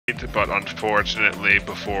but unfortunately,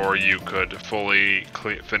 before you could fully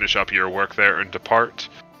finish up your work there and depart,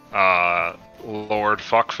 Lord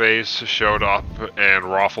Fuckface showed up and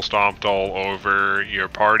raffle stomped all over your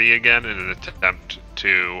party again in an attempt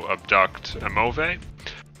to abduct Amove.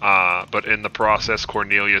 But in the process,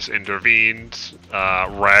 Cornelius intervened,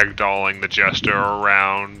 ragdolling the jester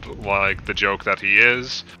around like the joke that he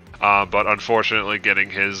is, but unfortunately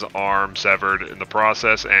getting his arm severed in the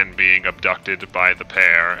process and being abducted by the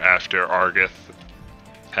pair after Argith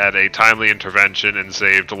had a timely intervention and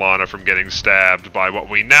saved Lana from getting stabbed by what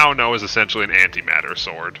we now know is essentially an antimatter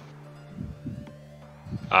sword.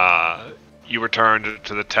 You returned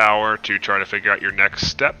to the tower to try to figure out your next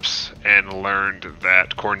steps and learned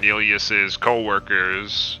that Cornelius's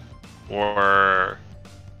co-workers were,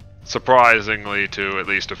 surprisingly to at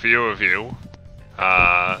least a few of you,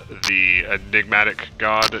 the enigmatic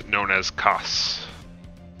god known as Kas.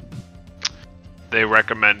 They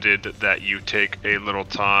recommended that you take a little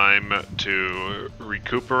time to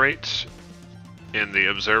recuperate in the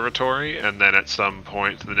observatory, and then at some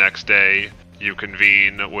point the next day you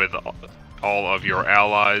convene with all of your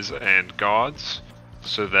allies and gods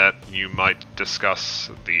so that you might discuss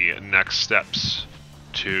the next steps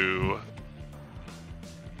to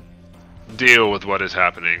deal with what is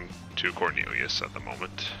happening to Cornelius at the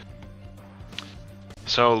moment.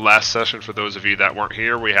 So last session, for those of you that weren't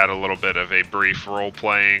here, we had a little bit of a brief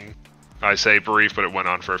role-playing. I say brief, but it went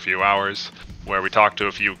on for a few hours, where we talked to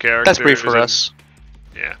a few characters. That's brief for us.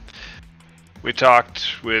 Yeah. We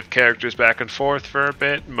talked with characters back and forth for a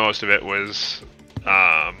bit. Most of it was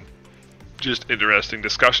just interesting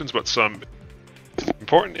discussions, but some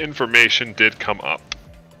important information did come up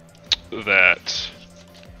that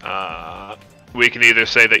we can either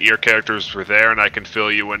say that your characters were there and I can fill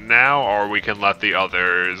you in now, or we can let the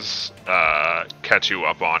others catch you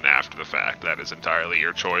up on after the fact. That is entirely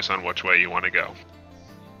your choice on which way you want to go.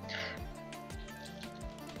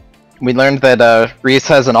 We learned that Reese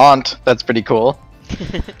has an aunt. That's pretty cool.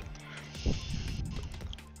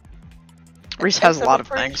 Reese has a lot of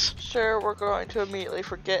pretty things. Sure, we're going to immediately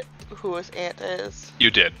forget who his aunt is. You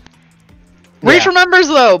did. Reese remembers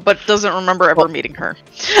though, but doesn't remember ever meeting her.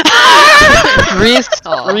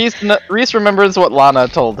 Reese remembers what Lana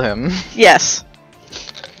told him. Yes.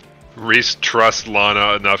 Reese trusts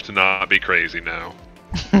Lana enough to not be crazy now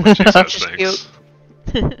when she says She's things.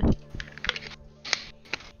 cute.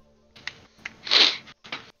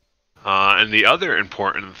 And the other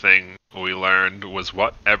important thing we learned was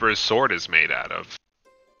what Ever's sword is made out of.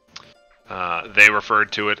 They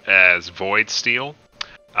referred to it as void steel.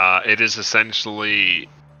 It is essentially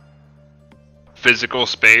physical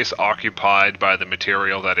space occupied by the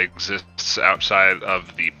material that exists outside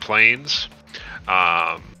of the planes.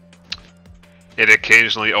 It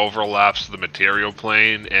occasionally overlaps the material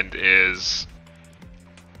plane and is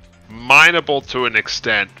mineable to an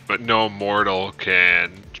extent, but no mortal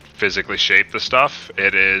can physically shape the stuff.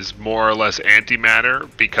 It is more or less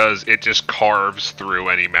antimatter because it just carves through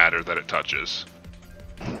any matter that it touches.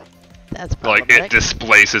 That's like problematic. it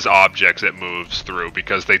displaces objects it moves through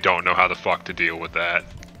because they don't know how the fuck to deal with that.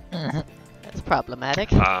 That's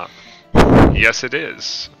problematic. Yes, it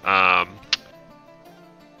is.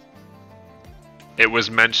 It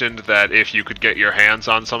was mentioned that if you could get your hands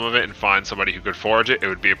on some of it and find somebody who could forge it, it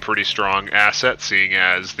would be a pretty strong asset, seeing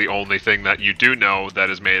as the only thing that you do know that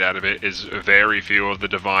is made out of it is very few of the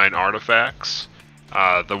divine artifacts.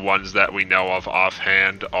 The ones that we know of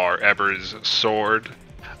offhand are Eber's sword,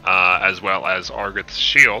 as well as Argith's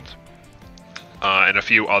shield, and a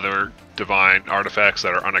few other divine artifacts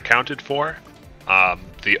that are unaccounted for.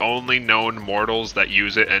 The only known mortals that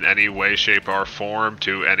use it in any way, shape, or form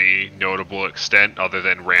to any notable extent other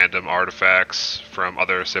than random artifacts from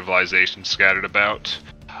other civilizations scattered about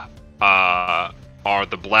are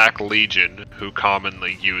the Black Legion, who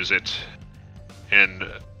commonly use it in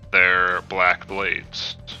their black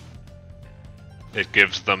blades. It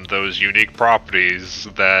gives them those unique properties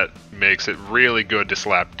that makes it really good to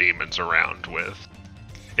slap demons around with.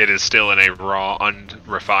 It is still in a raw,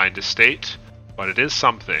 unrefined state, but it is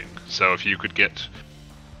something. So if you could get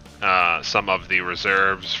some of the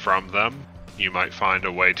reserves from them, you might find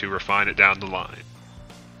a way to refine it down the line.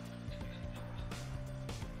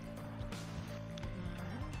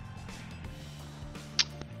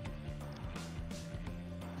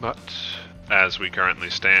 But as we currently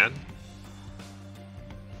stand,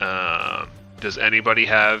 does anybody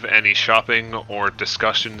have any shopping or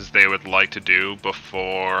discussions they would like to do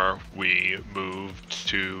before we move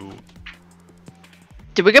to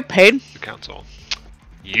Did we get paid? the council?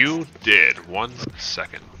 You did. 1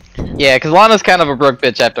 second. Yeah, because Lana's kind of a broke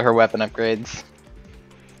bitch after her weapon upgrades.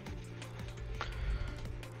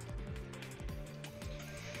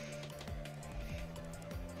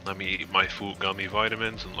 Let me eat my food gummy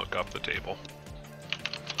vitamins and look up the table.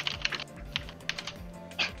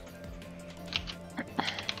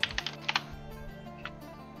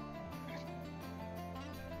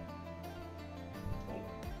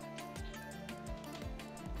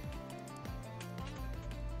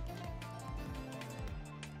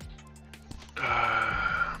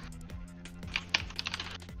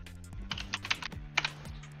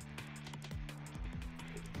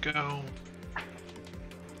 Go.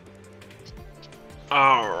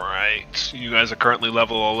 Alright, you guys are currently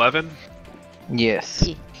level 11. Yes.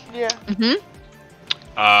 Yeah.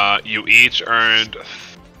 Mm-hmm. You each earned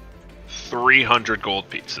 300 gold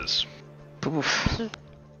pieces. Oof.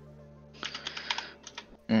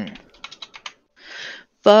 Mm.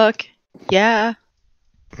 Fuck. Yeah.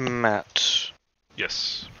 Matt,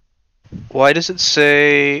 Yes. why does it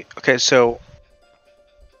say... Okay, so...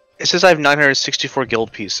 It says I have 964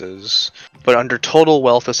 guild pieces, but under total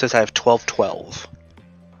wealth it says I have 1212.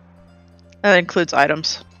 That includes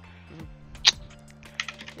items.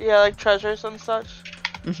 Yeah, like treasures and such.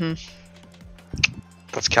 Mm-hmm.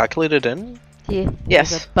 That's calculated in? Yeah. Yes.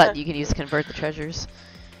 There's a button you can use to convert the treasures.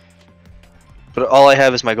 But all I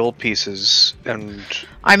have is my gold pieces, and...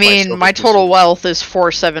 I mean, silver my total pieces. wealth is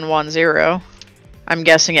 4710. I'm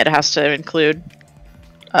guessing it has to include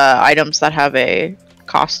items that have a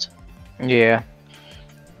cost. Yeah.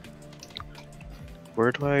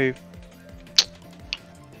 Where do I...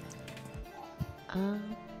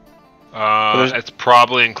 It's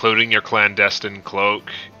probably including your clandestine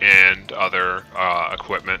cloak and other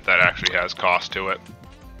equipment that actually has cost to it.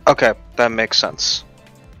 Okay, that makes sense.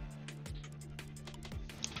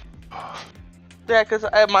 Yeah, because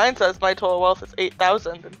mine says my total wealth is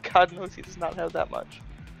 8,000, and God knows he does not have that much.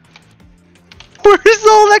 Where's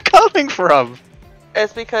all that coming from?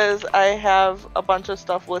 It's because I have a bunch of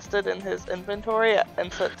stuff listed in his inventory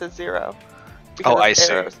and set to 0. Because Oh, of I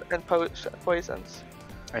see. arrows and poisons.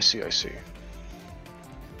 I see, I see.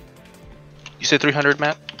 You said 300,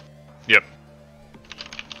 Matt? Yep.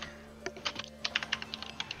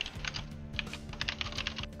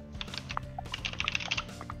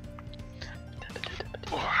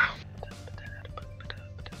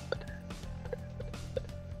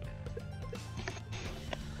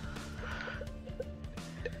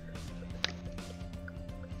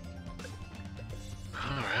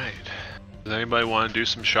 Alright. Does anybody want to do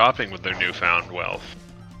some shopping with their newfound wealth?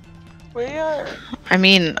 We are, I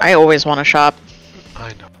mean, I always want to shop.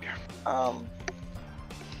 I know.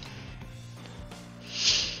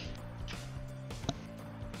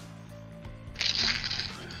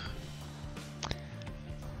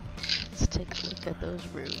 Let's take a look at those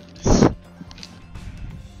runes.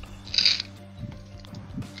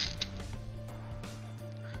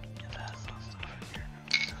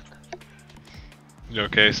 You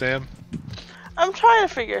okay, Sam? I'm trying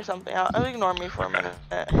to figure something out. Ignore me for a minute.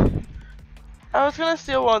 I was gonna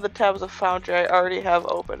steal one of the tabs of Foundry I already have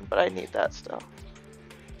open, but I need that still.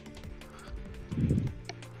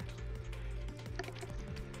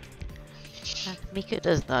 Mika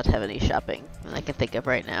does not have any shopping that I can think of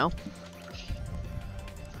right now.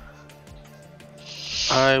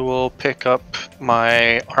 I will pick up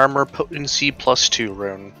my armor potency +2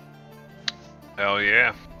 rune. Hell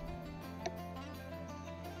yeah.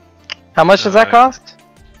 How much does that cost?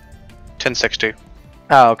 1060.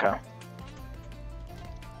 Oh, okay.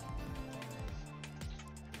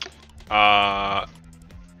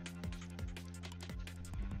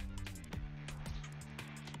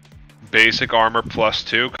 Basic armor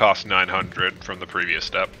 +2 costs 900 from the previous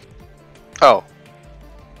step. Oh.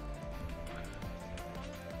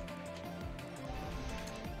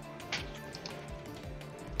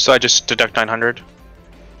 So I just deduct 900?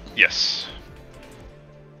 Yes.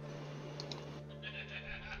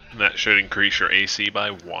 And that should increase your AC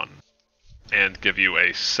by 1. And give you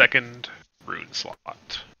a second rune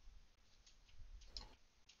slot.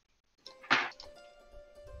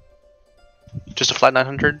 Just a flat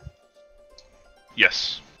 900?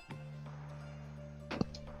 Yes.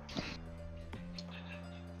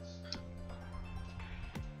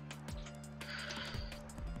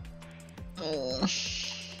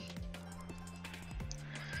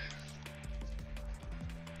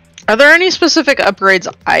 Are there any specific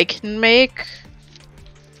upgrades I can make?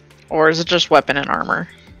 Or is it just weapon and armor?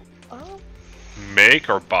 Make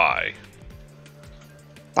or buy?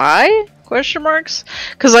 Buy? Question marks?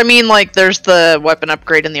 Because I mean, like, there's the weapon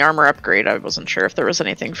upgrade and the armor upgrade. I wasn't sure if there was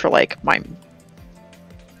anything for, like, my...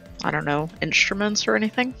 I don't know, instruments or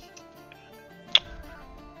anything?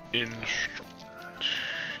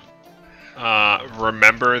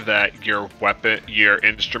 Remember that your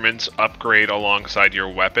instruments upgrade alongside your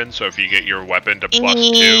weapon. So if you get your weapon to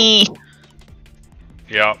 +2,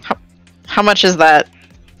 yep, How much is that?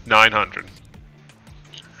 900.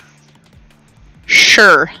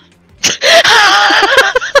 Sure.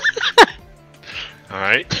 All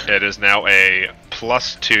right, it is now a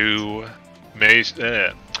 +2.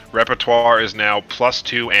 Repertoire is now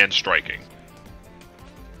 +2 and striking.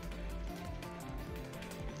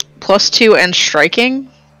 +2 and striking?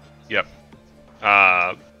 Yep.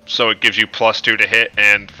 So it gives you +2 to hit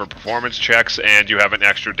and for performance checks, and you have an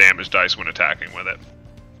extra damage dice when attacking with it.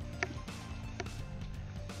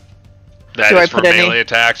 That is for melee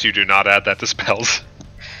attacks. You do not add that to spells.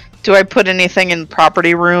 Do I put anything in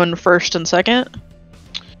property ruin first and second?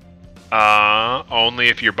 Only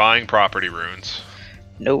if you're buying property runes.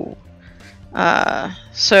 No.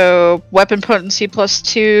 So weapon potency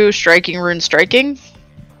 +2, striking rune striking,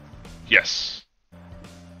 Yes.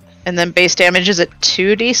 and then base damage is at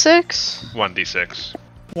 2d6? 1d6.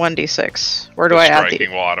 1d6. Where do I add the?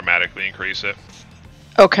 Striking will automatically increase it.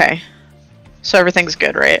 Okay. So everything's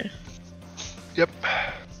good, right? Yep.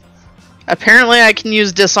 Apparently I can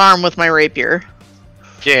use disarm with my rapier.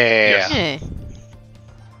 Yeah. Yes. Eh.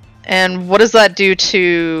 And what does that do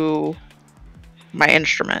to my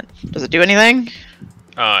instrument? Does it do anything?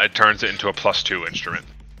 It turns it into a +2 instrument.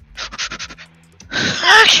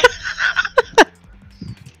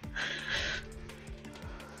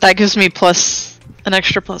 That gives me an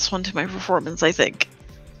extra +1 to my performance, I think.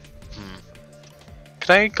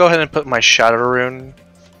 Can I go ahead and put my Shadow Rune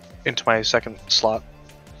into my second slot?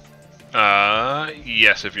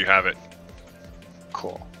 Yes, if you have it.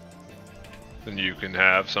 Cool. Then you can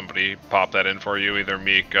have somebody pop that in for you, either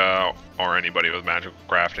Mika or anybody with magical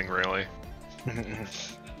crafting, really.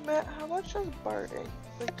 Matt, how much is barding?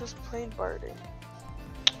 Like, just plain barding?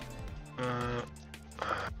 Because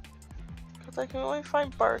I can only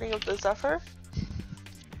find barding of the Zephyr.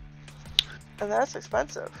 And that's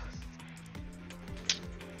expensive.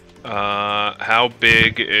 How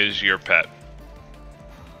big is your pet?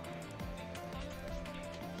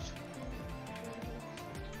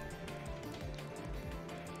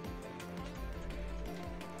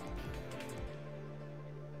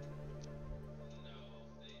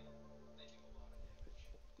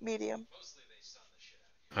 Medium.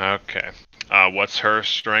 Okay. What's her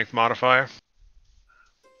strength modifier?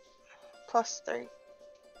 +3.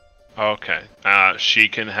 Okay. She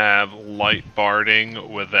can have light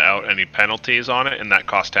barding without any penalties on it, and that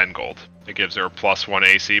costs 10 gold. It gives her a +1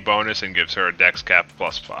 AC bonus and gives her a dex cap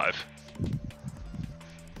 +5.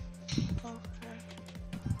 Okay.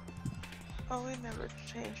 Oh, we never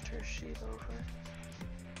changed her sheet over.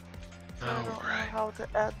 I don't know how to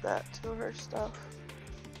add that to her stuff.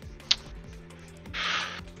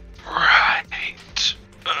 Right.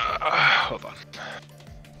 Hold on.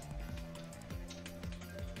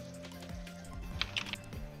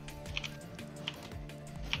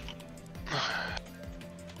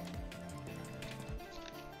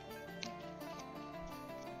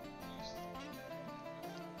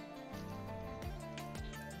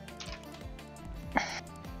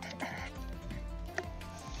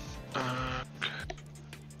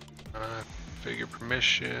 Figure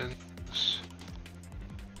permissions.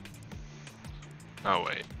 Oh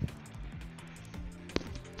wait.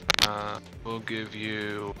 We'll give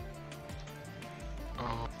you.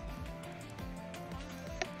 Oh.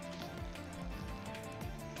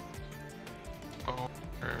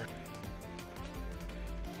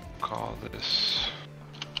 Call this.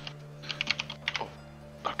 Oh,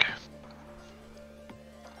 okay.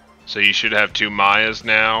 So you should have 2 Mayas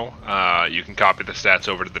now. You can copy the stats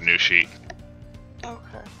over to the new sheet.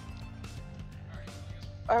 Okay.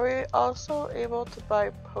 Are we also able to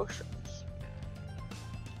buy potions?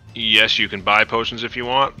 Yes, you can buy potions if you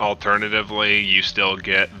want. Alternatively, you still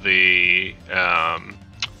get the.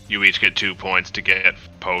 You each get 2 points to get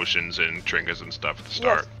potions and trinkets and stuff at the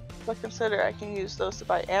start. Yes, but consider I can use those to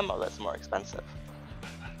buy ammo that's more expensive.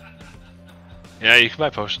 Yeah, you can buy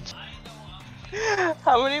potions.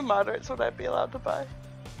 How many moderates would I be allowed to buy?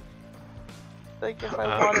 Like, if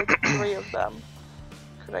I wanted 3 of them,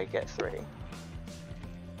 could I get 3?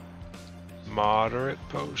 Moderate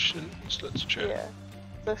potions. Let's check. Yeah,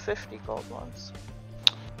 the 50 gold ones.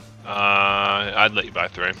 I'd let you buy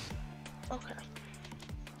 3. Okay.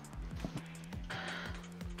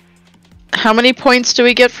 How many points do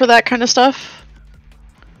we get for that kind of stuff?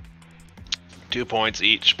 2 points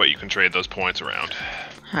each, but you can trade those points around.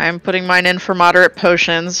 I'm putting mine in for moderate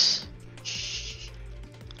potions.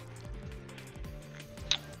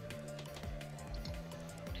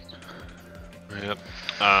 Yep.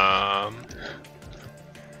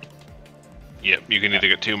 You can either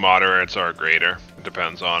get 2 moderates or a greater. It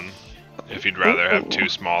depends on if you'd rather have 2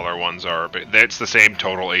 smaller ones or a bit. It's the same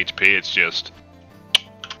total HP, it's just...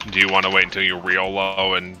 Do you want to wait until you're real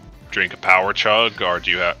low and drink a power chug, or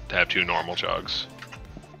do you have to have 2 normal chugs?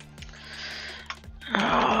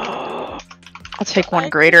 I'll take 1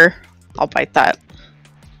 greater. I'll bite that.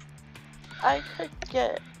 I could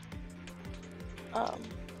get what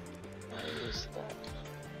is that?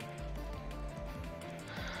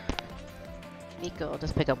 Nico will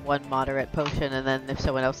just pick up 1 moderate potion, and then if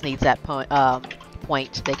someone else needs that point,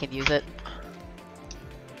 they can use it.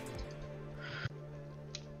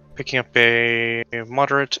 Picking up a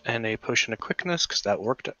moderate and a potion of quickness, because that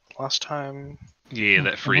worked last time. Yeah,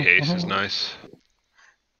 that free haste is nice.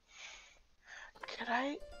 Can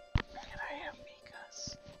I have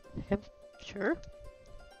Mika's? Yep, sure.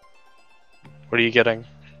 What are you getting?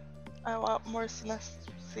 I want more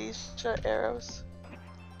synesthesia arrows.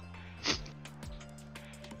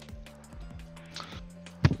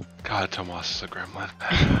 God, Tomas is a gremlin.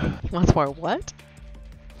 He wants more what?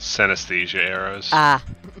 Synesthesia arrows. Ah.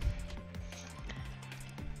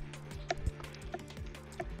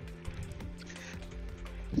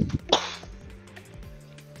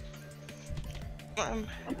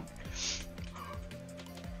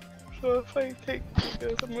 So if I take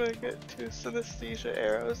those, I'm gonna get 2 synesthesia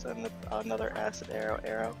arrows and another acid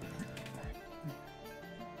arrow.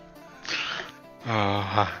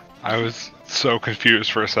 I was so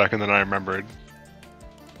confused for a second, then I remembered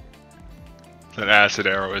that acid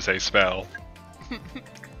arrow is a spell.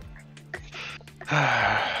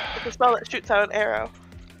 It's a spell that shoots out an arrow.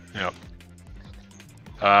 Yep.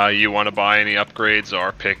 You want to buy any upgrades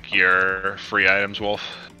or pick your free items, Wolf?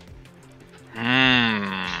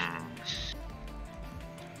 I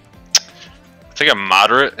think a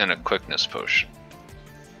moderate and a quickness potion.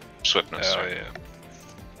 Swiftness, Oh sorry. yeah.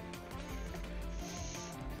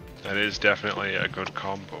 That is definitely a good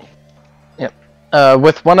combo.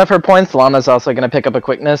 With one of her points, Lana's also going to pick up a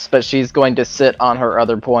quickness, but she's going to sit on her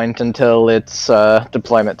other point until it's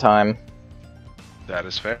deployment time. That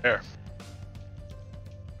is fair.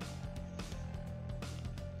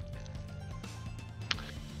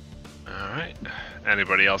 Alright.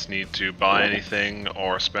 Anybody else need to buy anything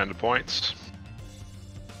or spend points?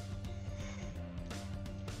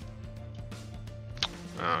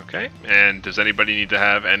 Okay. And does anybody need to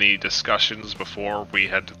have any discussions before we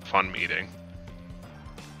head to the fun meeting?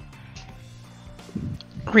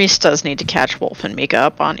 Reese does need to catch Wolf and Mika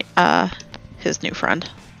up on his new friend.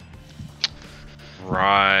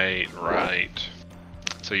 Right.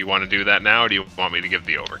 So you want to do that now, or do you want me to give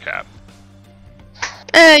the overcap?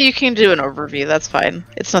 You can do an overview, that's fine.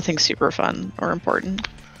 It's nothing super fun or important.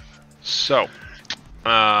 So,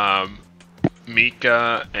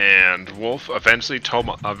 Mika and Wolf,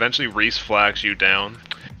 eventually Reese flags you down,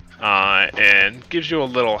 and gives you a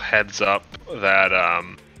little heads up that,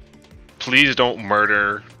 please don't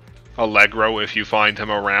murder Allegro if you find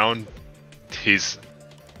him around. He's...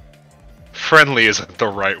 friendly isn't the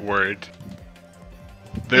right word.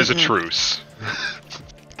 There's a truce.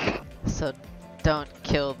 So don't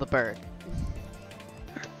kill the bird.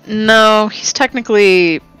 No, he's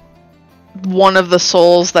technically one of the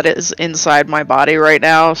souls that is inside my body right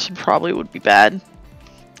now, so probably would be bad.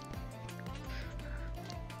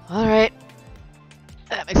 Alright.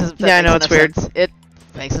 That makes Yeah, I know, it's weird. Sense. It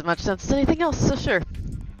makes as much sense as anything else, so sure.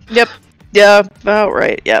 Yep. Yeah, about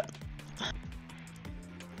right, yep.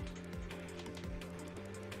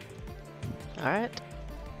 Alright.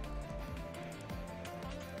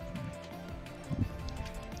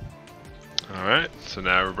 Alright, so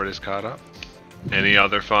now everybody's caught up. Any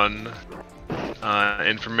other fun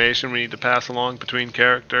information we need to pass along between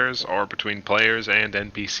characters or between players and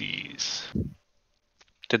NPCs?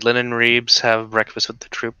 Did Lynn and Reeves have breakfast with the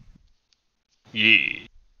troop? Yee.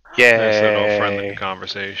 Yay! Nice little friendly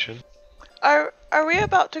conversation. Are we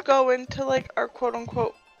about to go into like our quote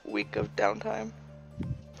unquote week of downtime?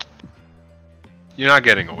 You're not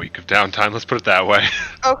getting a week of downtime, let's put it that way.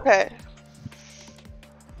 Okay.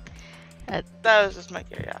 Uh, That was just my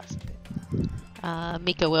curiosity.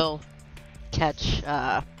 Mika will catch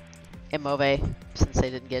Imove since they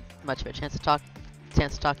didn't get much of a chance to talk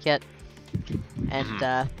yet,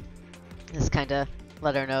 and just kind of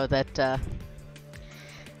let her know that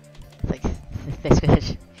like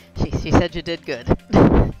she said you did good.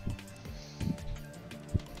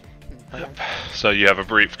 Yep. So you have a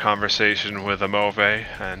brief conversation with Imove,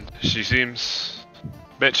 and she seems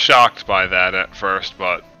a bit shocked by that at first,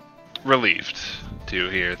 but relieved to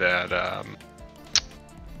hear that,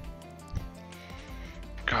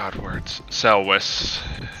 God words, Selwys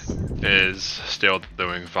is still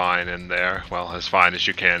doing fine in there. Well, as fine as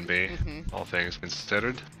you can be, Mm-hmm. all things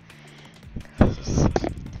considered. Just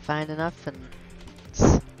fine enough, and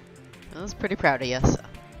I was pretty proud of you. So.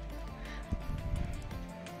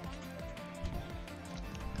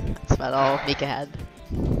 That's about all Mika had.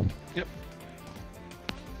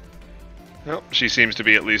 Well, she seems to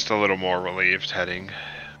be at least a little more relieved heading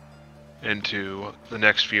into the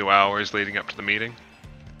next few hours leading up to the meeting.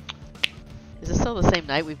 Is this still the same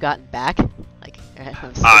night we've gotten back? Like,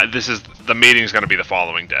 This is the meeting's going to be the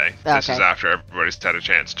following day. This is Okay. after everybody's had a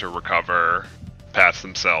chance to recover, patch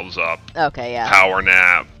themselves up, okay, yeah. power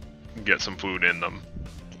nap, get some food in them.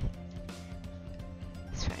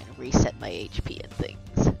 Just trying to reset my HP and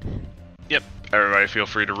things. Yep. Everybody, feel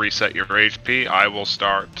free to reset your HP. I will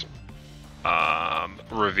start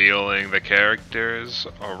revealing the characters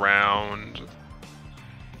around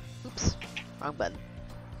Oops, wrong button.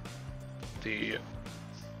 the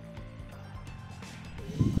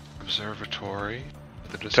observatory.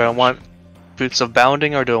 Do I want boots of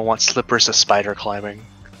bounding or do I want slippers of spider climbing?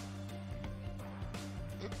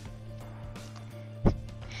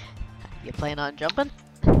 You plan on jumping?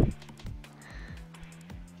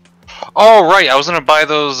 Oh right, I was gonna buy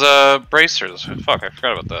those bracers. Fuck, I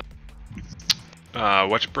forgot about that.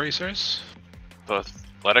 Which bracers? The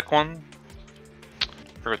athletic one. I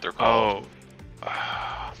forget what they're called.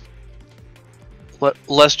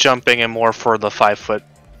 Less jumping and more for the 5-foot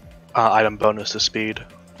item bonus to speed.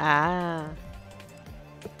 Ah.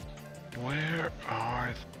 Where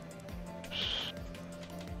are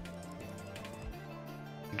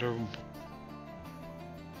those?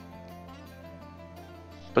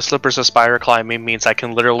 But slippers of spider climbing means I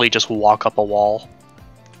can literally just walk up a wall.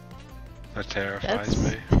 That terrifies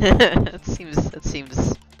me. That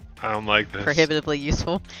seems I don't like this. prohibitively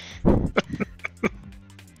useful. Oh,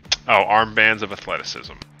 armbands of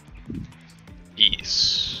athleticism.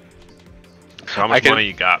 Yes. So how much money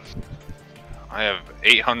you got? I have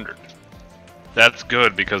 800. That's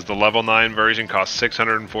good because the level 9 version costs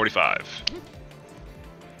 645.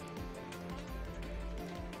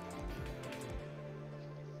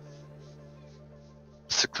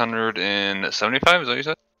 $675, is that what you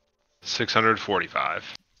said?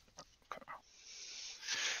 645.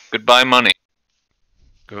 Goodbye money.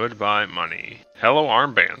 Goodbye money. Hello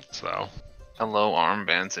armbands though. Hello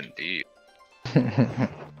armbands indeed.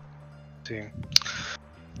 See.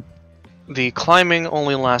 The climbing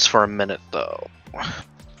only lasts for a minute though.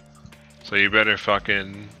 So you better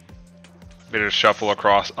shuffle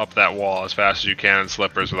across up that wall as fast as you can in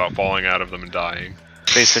slippers without falling out of them and dying.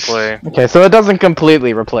 Basically, Okay, so it doesn't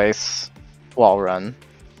completely replace wall run.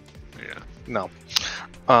 Yeah. no.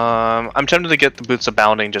 I'm tempted to get the boots of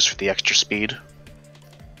bounding just for the extra speed.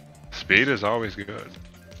 Speed is always good.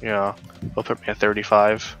 Yeah, they'll put me at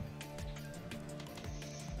 35.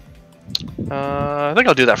 I think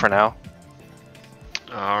I'll do that for now.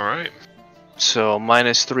 Alright. So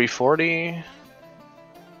minus 340.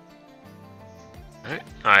 Alright.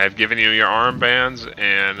 I have given you your armbands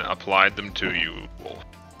and applied them to you.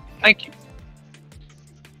 Thank you.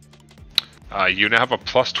 You now have a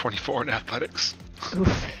plus 24 in athletics.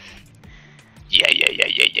 Oof. Yeah.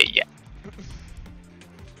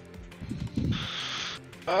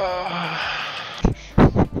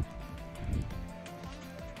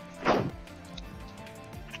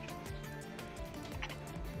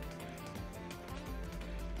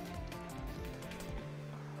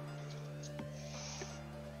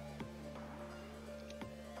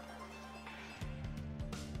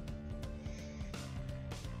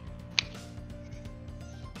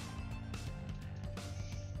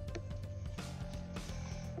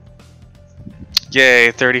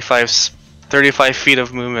 Yay, 35 feet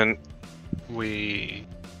of movement. We...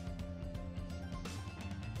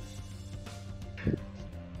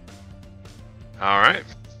 Alright.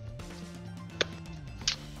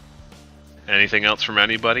 Anything else from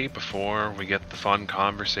anybody before we get the fun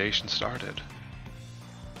conversation started?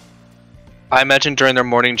 I imagine during their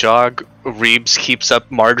morning jog, Reeves keeps up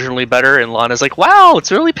marginally better, and Lana's like, "Wow,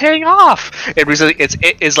 it's really paying off." And Reeves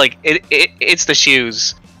is like, it's the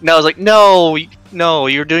shoes. No, I was like, no,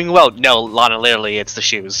 you're doing well. No, Lana, literally, it's the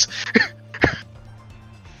shoes.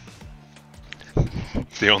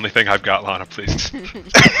 It's the only thing I've got, Lana, please.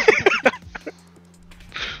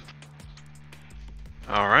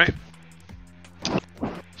 Alright.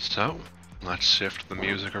 So, let's shift the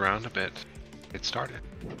music around a bit. Get started.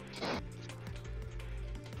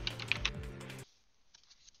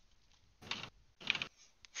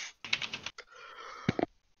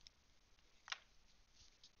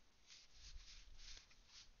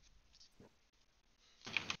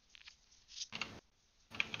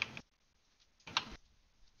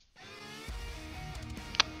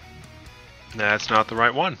 That's not the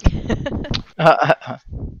right one.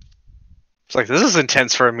 It's like, this is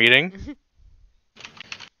intense for a meeting.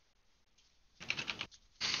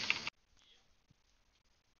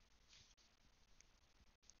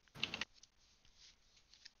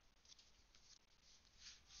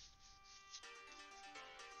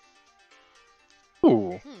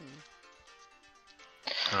 Ooh.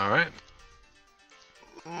 All right.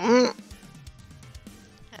 I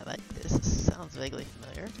like this. This sounds vaguely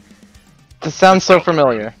familiar. This sounds so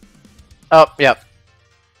familiar. Oh, yep.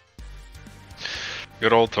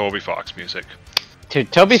 Good old Toby Fox music.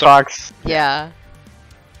 Dude, Toby So- Fox. Yeah.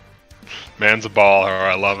 Man's a baller.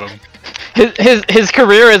 I love him. His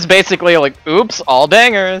career is basically like, oops, all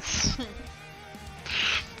bangers.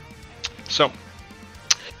 So,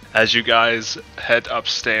 as you guys head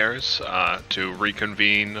upstairs to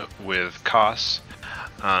reconvene with Koss,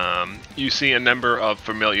 you see a number of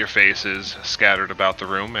familiar faces scattered about the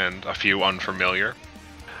room and a few unfamiliar.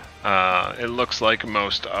 It looks like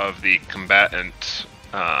most of the combatant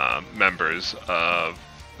members of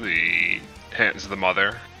the Hands of the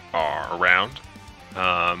Mother are around,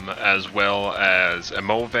 as well as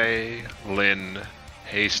Emove, Lynn,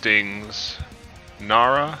 Hastings,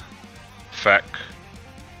 Nara, Feck,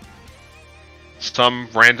 some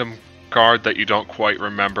random guard that you don't quite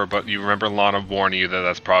remember, but you remember Lana warning you that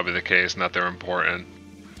that's probably the case and that they're important.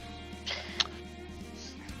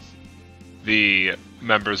 The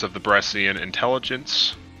members of the Bressian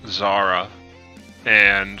Intelligence, Zara,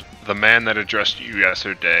 and the man that addressed you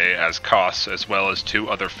yesterday as Koss, as well as two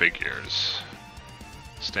other figures,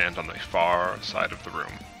 stand on the far side of the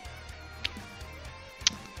room.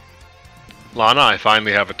 Lana, I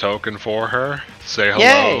finally have a token for her. Say hello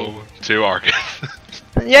Yay. to Argith.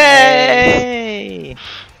 Yay!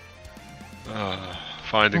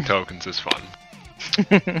 Finding tokens is fun.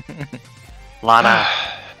 Lana,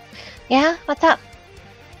 Yeah, what's up?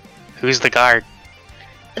 who's the guard?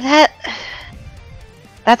 That's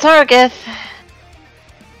Argith.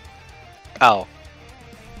 Oh,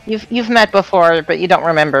 You've met before, but you don't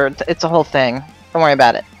remember. It's a whole thing. Don't worry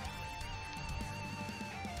about it.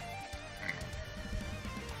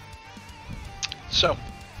 So,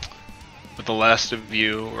 with the last of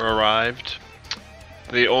you arrived,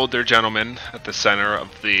 the older gentleman at the center of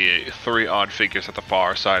the three odd figures at the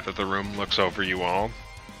far side of the room looks over you all,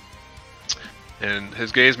 and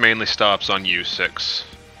his gaze mainly stops on you six.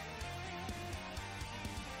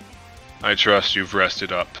 I trust you've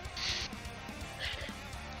rested up.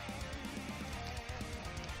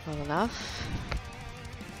 Well enough.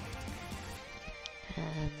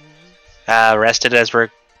 rested as we're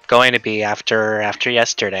going to be after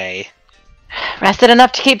yesterday. Rested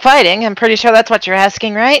enough to keep fighting. I'm pretty sure that's what you're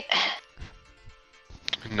asking, right?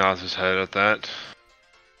 He nods his head at that.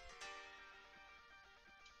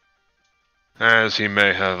 As he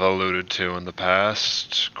may have alluded to in the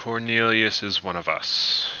past, Cornelius is one of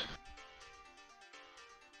us.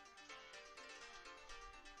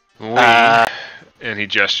 We, and he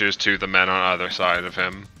gestures to the men on either side of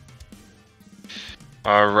him,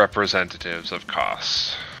 are representatives of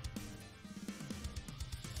Koss.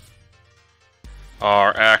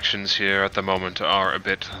 Our actions here at the moment are a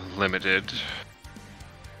bit limited.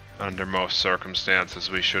 Under most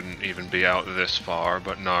circumstances, we shouldn't even be out this far,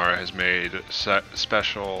 but Nara has made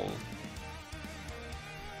special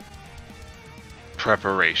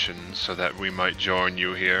preparations so that we might join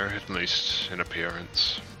you here, at least in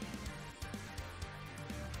appearance.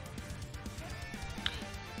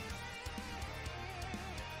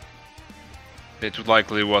 It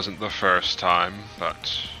likely wasn't the first time,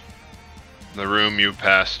 but the room you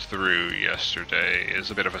passed through yesterday is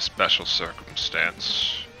a bit of a special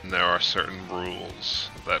circumstance, and there are certain rules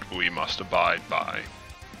that we must abide by.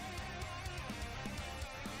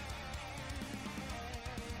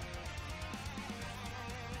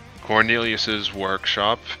 Cornelius's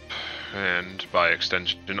workshop, and by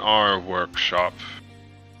extension our workshop,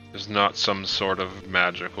 is not some sort of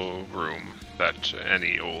magical room that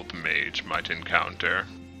any old mage might encounter.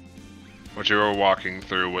 What you were walking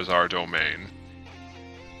through was our domain.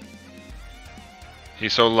 He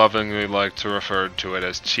so lovingly liked to refer to it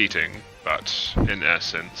as cheating, but in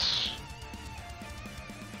essence,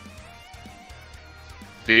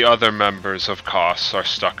 the other members of Koss are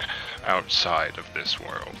stuck outside of this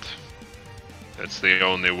world. It's the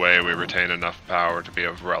only way we retain enough power to be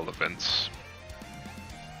of relevance.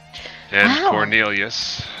 And Wow.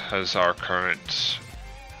 Cornelius, as our current,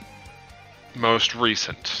 most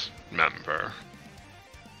recent member,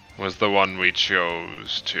 was the one we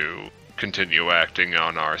chose to continue acting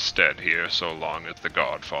on our stead here so long as the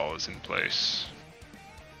Godfall is in place.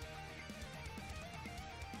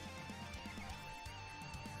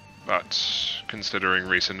 But considering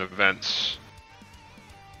recent events,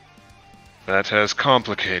 that has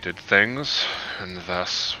complicated things, and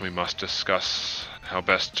thus we must discuss how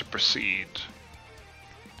best to proceed.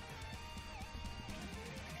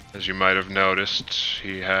 As you might have noticed,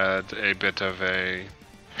 he had a bit of a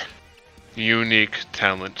unique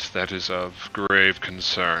talent that is of grave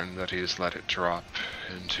concern that he's let it drop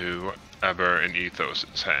into Eber and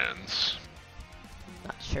Ethos's hands.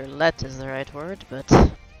 Not sure let is the right word, but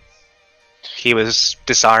He was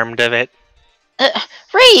disarmed of it.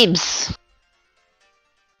 Reeves!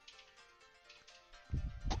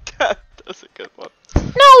 That's a good one. No,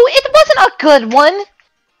 it wasn't a good one!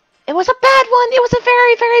 It was a bad one! It was a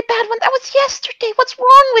very, very bad one! That was yesterday! What's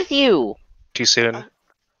wrong with you? Too soon.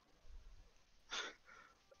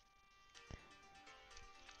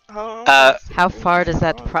 how far does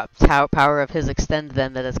that power of his extend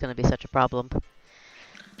then that it's going to be such a problem?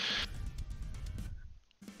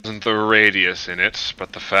 Isn't the radius in it,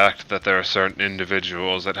 but the fact that there are certain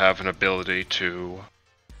individuals that have an ability to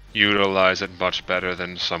utilize it much better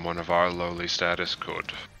than someone of our lowly status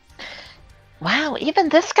could. Wow, even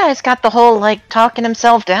this guy's got the whole, like, talking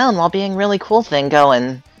himself down while being really cool thing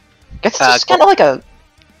going. It's just kind of like a...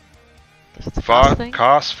 It's a cost thing?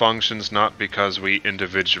 Cost functions not because we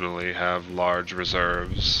individually have large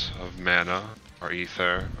reserves of mana or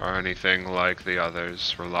ether or anything like the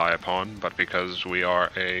others rely upon, but because we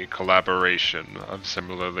are a collaboration of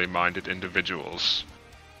similarly minded individuals.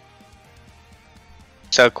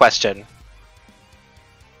 So, question.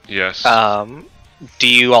 Yes. Do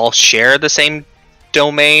you all share the same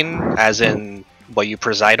domain, as in what you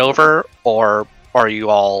preside over, or you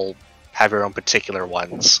all have your own particular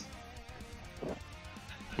ones?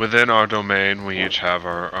 Within our domain, we each have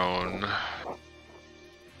our own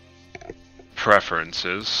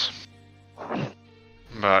preferences,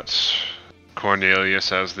 but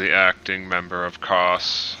Cornelius, as the acting member of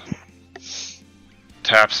COS,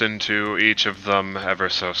 taps into each of them ever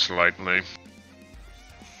so slightly.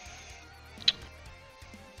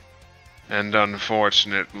 And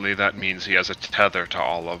unfortunately, that means he has a tether to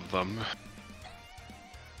all of them,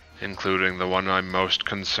 including the one I'm most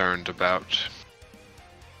concerned about.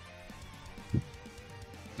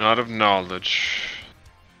 Not of knowledge,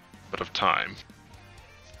 but of time.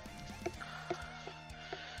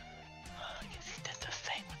 He did the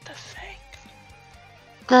thing with the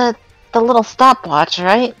thing. The little stopwatch,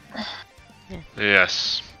 right?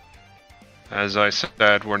 Yes. As I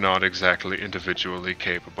said, we're not exactly individually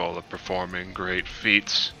capable of performing great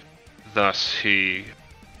feats. Thus, he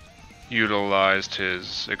utilized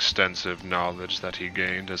his extensive knowledge that he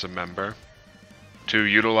gained as a member to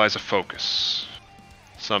utilize a focus.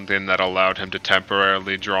 Something that allowed him to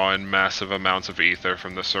temporarily draw in massive amounts of ether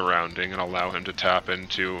from the surrounding and allow him to tap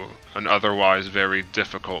into an otherwise very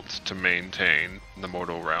difficult to maintain in the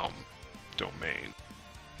mortal realm domain.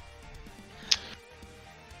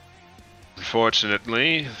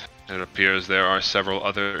 Unfortunately, it appears there are several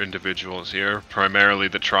other individuals here, primarily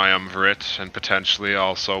the Triumvirate, and potentially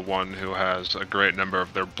also one who has a great number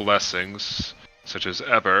of their blessings, such as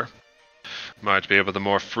Eber, might be able to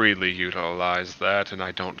more freely utilize that, and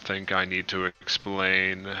I don't think I need to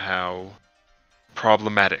explain how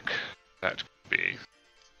problematic that could be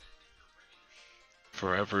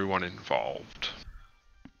for everyone involved.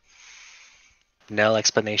 No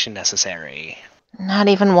explanation necessary. Not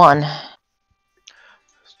even one.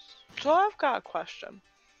 So I've got a question.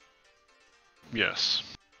 Yes.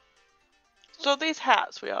 So these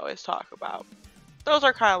hats we always talk about, those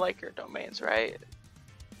are kind of like your domains, right?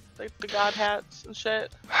 Like the god hats and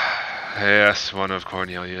shit? Yes, one of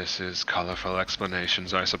Cornelius's colorful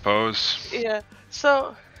explanations, I suppose. Yeah,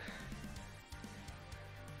 so...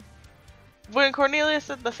 When Cornelius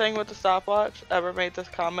did the thing with the stopwatch, Ever made this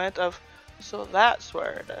comment of, so that's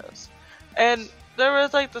where it is. And there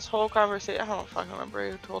was like this whole conversation, I don't fucking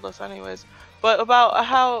remember who told us anyways, but about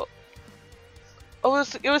how... It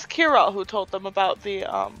was Kirol who told them about the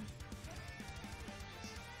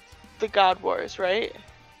God Wars, right?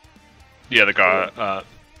 Yeah,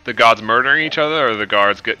 the gods murdering each other, or the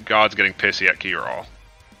gods getting pissy at Kirol?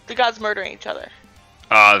 The gods murdering each other.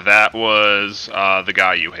 That was the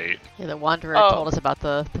guy you hate. Yeah, the Wanderer told us about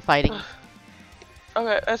the fighting.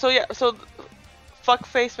 Okay, so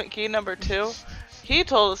fuckface McKee number 2, he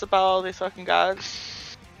told us about all these fucking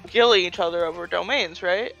gods killing each other over domains,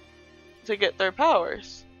 right? To get their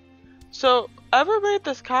powers. So Ever made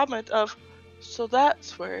this comment of, so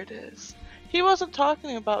that's where it is. He wasn't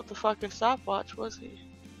talking about the fucking stopwatch, was he?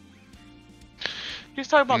 He was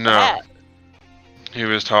talking about the hat. He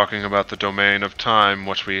was talking about the domain of time,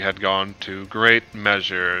 which we had gone to great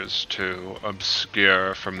measures to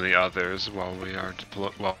obscure from the others while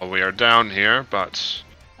we are down here. But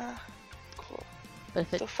Cool. But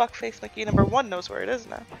if it, So fuckface Mickey number 1 knows where it is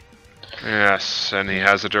now. yes, and he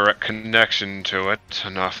has a direct connection to it,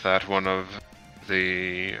 enough that one of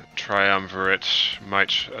the triumvirate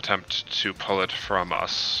might attempt to pull it from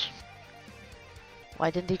us. why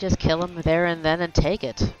didn't he just kill him there and then and take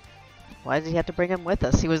it? Why did he have to bring him with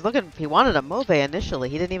us? He wanted a Move initially.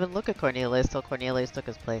 He didn't even look at Cornelius till Cornelius took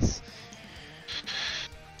his place.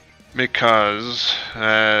 Because,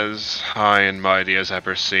 as high and mighty as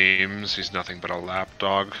Eber seems, he's nothing but a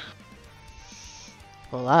lapdog.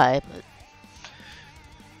 Well, but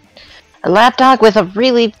A lapdog with a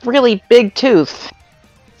really, really big tooth.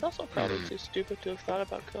 It's also probably too stupid to have thought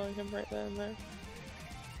about killing him right then and there.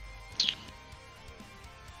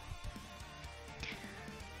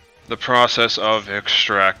 The process of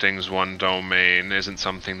extracting one domain isn't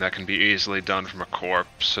something that can be easily done from a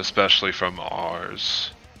corpse, especially from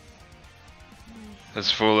ours.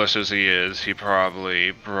 As foolish as he is, he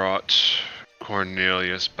probably brought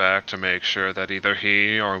Cornelius back to make sure that either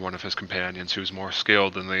he or one of his companions who's more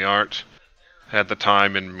skilled in the art had the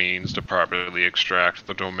time and means to properly extract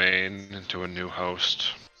the domain into a new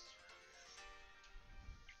host.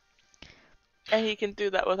 And he can do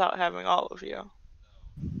that without having all of you.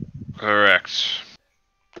 Correct.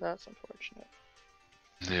 That's unfortunate.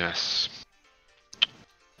 Yes.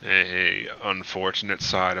 A unfortunate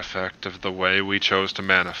side effect of the way we chose to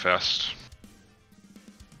manifest.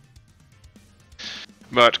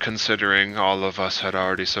 But considering all of us had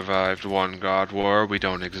already survived one god war, we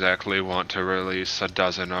don't exactly want to release a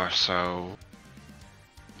dozen or so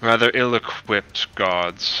rather ill-equipped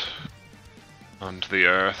gods onto the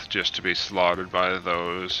earth just to be slaughtered by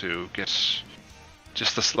those who get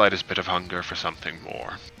just the slightest bit of hunger for something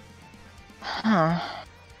more. Huh.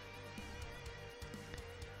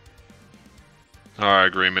 Our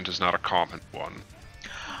agreement is not a common one.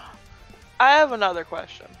 I have another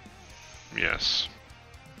question. Yes.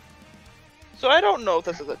 So I don't know if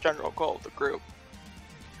this is a general goal of the group,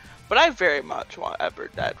 but I very much want Eber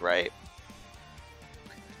dead, right?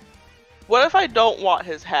 What if I don't want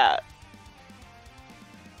his hat?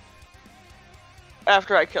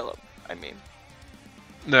 After I kill him, I mean.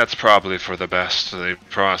 That's probably for the best. The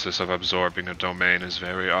process of absorbing a domain is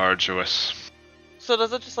very arduous. So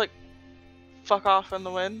does it just like fuck off in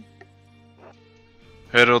the wind?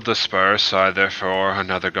 It'll disperse either for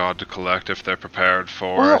another god to collect if they're prepared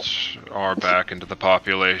for it, or back into the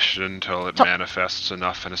population until it manifests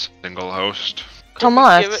enough in a single host.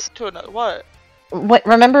 Tomas. Give it to another. What? What?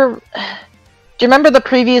 Remember? Do you remember the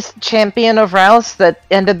previous champion of Rouse that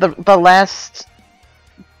ended the last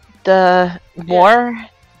war?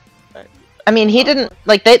 I mean, he didn't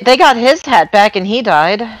like they got his hat back and he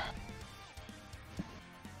died.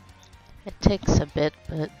 it takes a bit,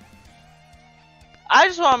 but I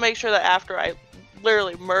just want to make sure that after I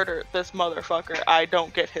literally murder this motherfucker, I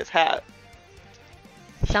don't get his hat.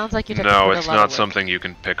 sounds like you'd have to No, put it's a lot not of work. something you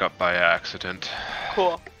can pick up by accident.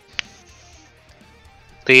 Cool.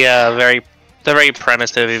 The very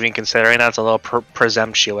premise of even considering that's a little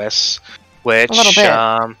presumptuous, which A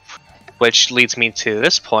little bit. Which leads me to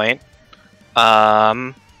this point.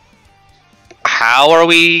 How are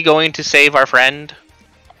we going to save our friend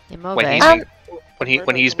Imove. when he's been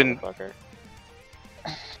when he's been Motherfucker.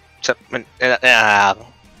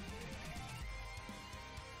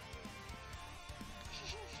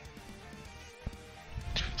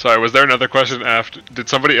 Sorry, was there another question after? Did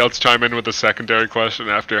somebody else chime in with a secondary question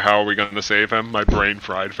after how are we going to save him? My brain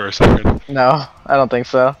fried for a second. No, I don't think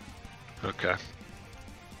so. Okay.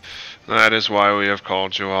 That is why we have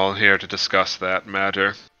called you all here to discuss that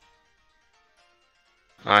matter.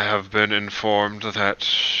 I have been informed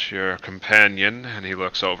that your companion, and he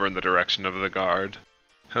looks over in the direction of the guard,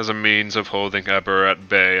 has a means of holding Eber at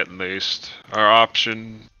bay at least. Our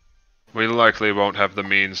option, we likely won't have the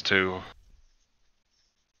means to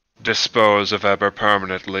dispose of Eber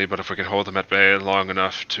permanently, but if we can hold him at bay long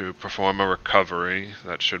enough to perform a recovery,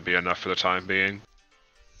 that should be enough for the time being.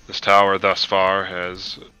 This tower thus far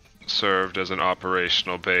has served as an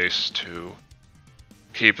operational base to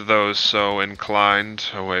keep those so inclined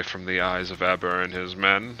away from the eyes of Eber and his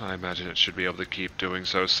men. I imagine it should be able to keep doing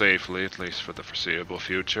so safely, at least for the foreseeable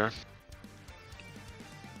future.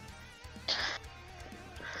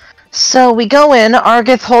 So we go in,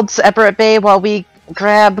 Argith holds Eber at bay while we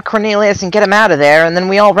grab Cornelius and get him out of there, and then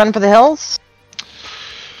we all run for the hills?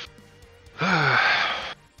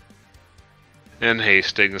 And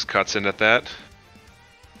Hastings cuts in at that.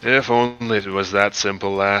 If only it was that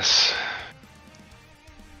simple, lass.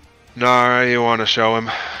 Nara, you want to show him?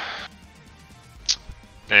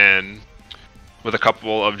 And with a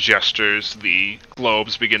couple of gestures, the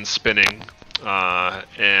globes begin spinning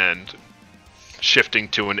and shifting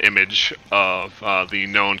to an image of the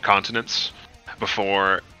known continents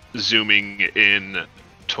before zooming in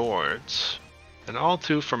towards an all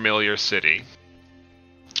too familiar city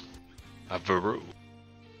of Veru.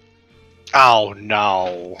 Oh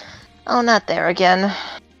no. Oh, not there again.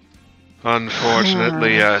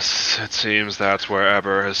 Unfortunately, yes, it seems that's where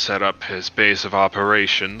Eber has set up his base of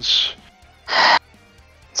operations.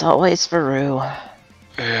 It's always Veru.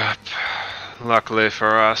 Yep. Luckily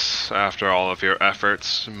for us, after all of your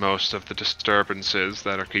efforts, most of the disturbances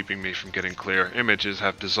that are keeping me from getting clear images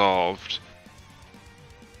have dissolved.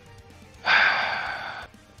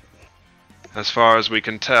 As far as we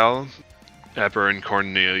can tell, Eber and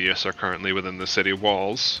Cornelius are currently within the city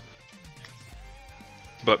walls.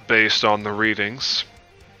 But based on the readings,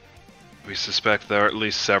 we suspect there are at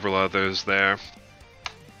least several others there.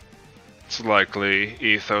 It's likely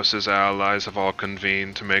Ethos's allies have all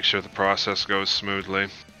convened to make sure the process goes smoothly.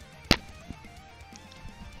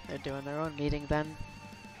 They're doing their own meeting then.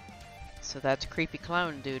 So that's creepy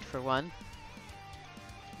clown dude for one.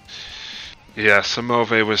 Yes,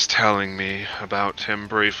 Amove was telling me about him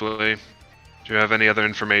briefly. Do you have any other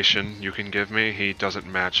information you can give me? He doesn't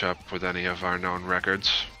match up with any of our known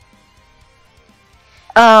records.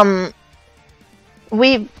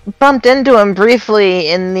 We bumped into him briefly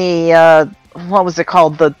in the, what was it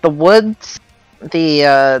called? The woods?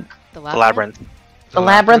 The Labyrinth. The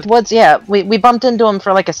labyrinth woods? Yeah, we bumped into him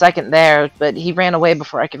for like a second there, but he ran away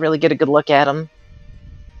before I could really get a good look at him.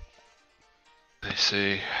 I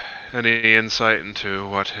see. Any insight into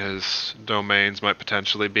what his domains might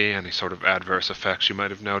potentially be? Any sort of adverse effects you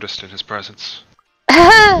might have noticed in his presence?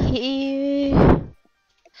 He...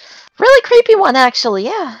 Really creepy one, actually,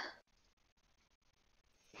 yeah.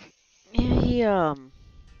 Yeah, he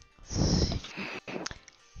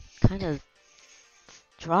kind of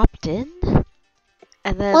dropped in,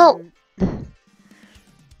 and then... Well,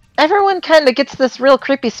 everyone kind of gets this real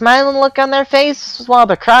creepy smiling look on their face while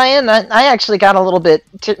they're crying. I actually got a little bit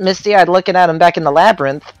misty-eyed looking at him back in the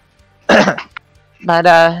labyrinth.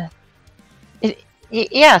 But,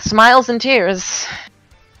 yeah, smiles and tears.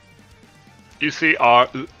 You see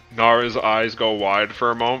Nara's eyes go wide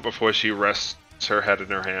for a moment before she rests her head in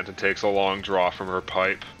her hand and takes a long draw from her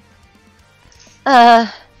pipe.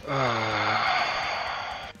 Oh,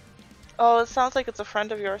 it sounds like it's a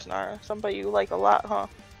friend of yours, Nara. Somebody you like a lot, huh?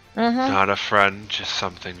 Mm-hmm. Not a friend, just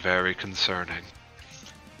something very concerning.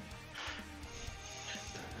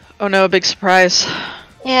 Oh no, a big surprise.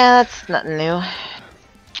 Yeah, that's nothing new.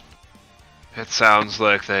 It sounds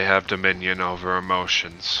like they have dominion over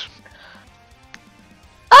emotions.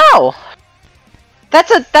 Oh!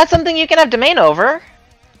 That's something you can have domain over.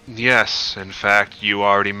 Yes, in fact, you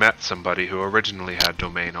already met somebody who originally had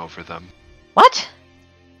domain over them. What?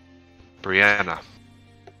 Brianna.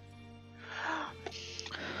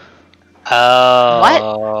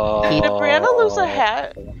 Oh. Did Brianna lose a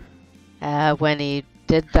hat? when he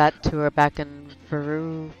did that to her back in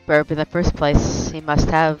Peru, or in the first place, he must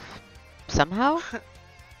have somehow.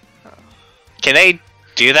 Can they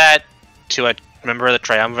do that to a member of the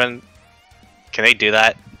Triumvirate? Can they do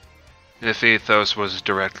that? If Ethos was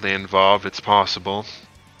directly involved, it's possible.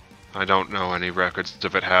 I don't know any records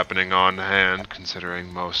of it happening on hand,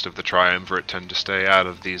 considering most of the Triumvirate tend to stay out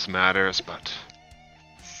of these matters, but...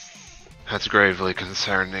 that's gravely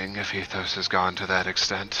concerning if Ethos has gone to that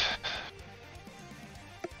extent.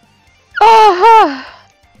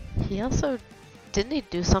 He also... didn't he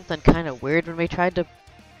do something kind of weird when we tried to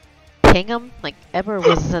ping him? Like, Eber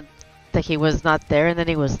wasn't... like he was not there and then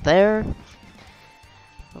he was there?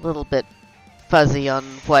 A little bit fuzzy on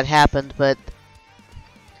what happened, but...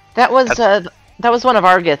 That was one of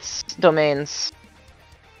Argot's domains.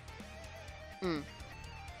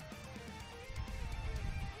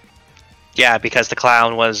 Yeah, because the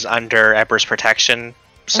clown was under Eber's protection,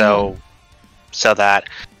 so that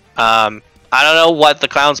I don't know what the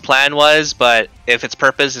clown's plan was, but if its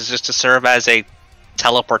purpose is just to serve as a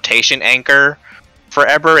teleportation anchor for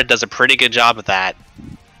Eber, it does a pretty good job of that.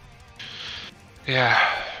 Yeah.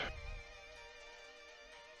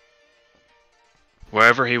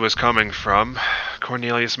 Wherever he was coming from,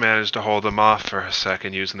 Cornelius managed to hold him off for a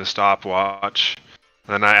second using the stopwatch.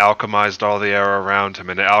 Then I alchemized all the air around him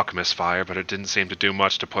into alchemist fire, but it didn't seem to do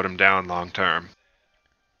much to put him down long term.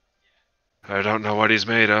 I don't know what he's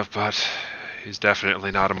made of, but he's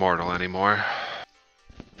definitely not immortal anymore.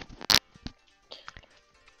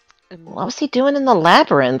 What was he doing in the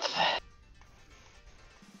labyrinth?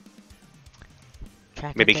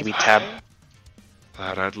 Track Maybe if keeping there's tab. water?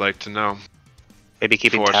 That I'd like to know. Maybe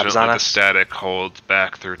keeping Fortunately, tabs on the us. static holds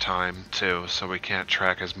back through time, too, so we can't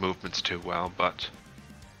track his movements too well, but...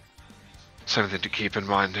 something to keep in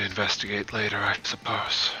mind to investigate later, I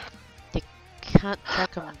suppose. Can't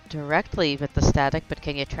track him directly with the static, but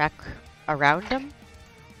can you track around him?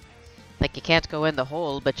 Like, you can't go in the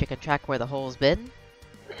hole, but you can track where the hole's been?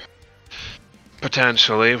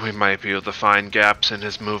 Potentially, we might be able to find gaps in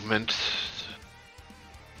his movement,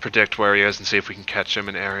 predict where he is, and see if we can catch him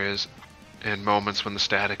in areas and moments when the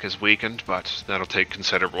static is weakened, but that'll take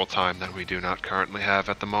considerable time that we do not currently have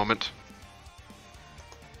at the moment.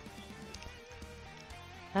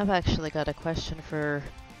 I've actually got a question for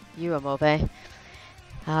you, Amove.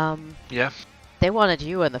 Yeah. They wanted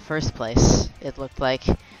you in the first place, it looked like.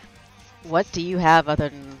 What do you have other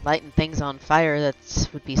than lighting things on fire that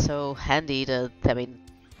would be so handy to... I mean,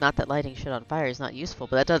 not that lighting shit on fire is not useful,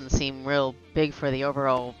 but that doesn't seem real big for the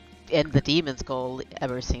overall end the demon's goal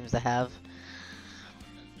ever seems to have.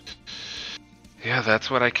 Yeah,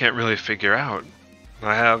 that's what I can't really figure out.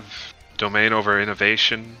 I have domain over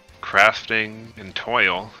innovation, crafting, and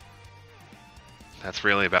toil. That's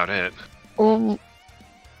really about it.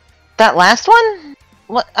 That last one?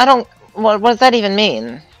 What? I don't. What does that even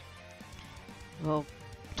mean? Well,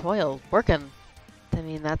 toil, working. I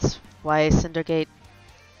mean, that's why Cindergate...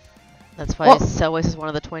 That's why Selwys is one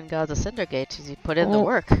of the twin gods of Cindergate, is you put in the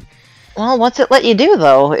work. Well, what's it let you do,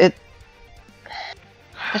 though?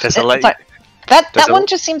 Does it let sorry, that one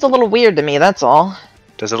just seems a little weird to me, that's all.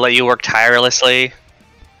 Does it let you work tirelessly?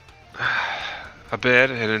 A bit.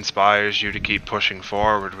 It inspires you to keep pushing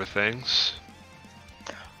forward with things.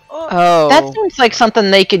 Oh. That seems like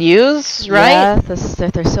something they could use, right? Yeah,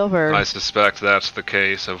 they're silver. I suspect that's the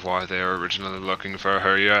case of why they were originally looking for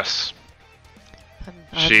her, yes.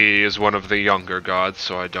 She is one of the younger gods,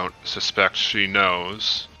 so I don't suspect she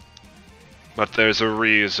knows. But there's a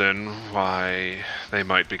reason why they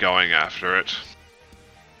might be going after it.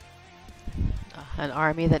 An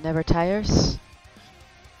army that never tires?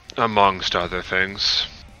 Amongst other things.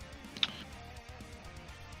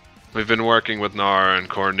 We've been working with Nara and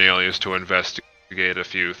Cornelius to investigate a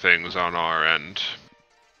few things on our end.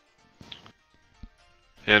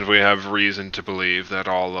 And we have reason to believe that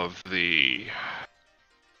all of the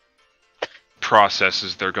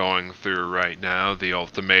processes they're going through right now, the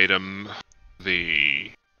ultimatum,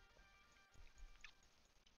 the...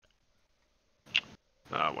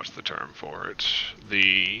 what's the term for it?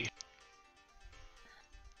 The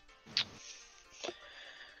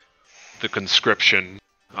conscription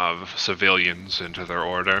of civilians into their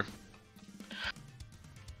order.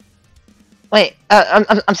 Wait,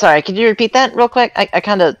 I'm sorry, could you repeat that real quick? I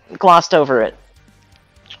kind of glossed over it.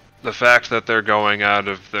 The fact that they're going out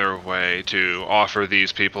of their way to offer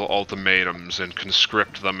these people ultimatums and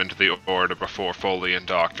conscript them into the Order before fully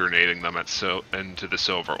indoctrinating them into the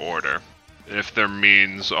Silver Order. If their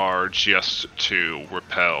means are just to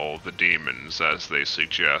repel the demons, as they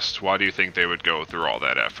suggest, why do you think they would go through all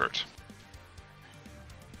that effort?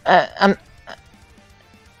 I'm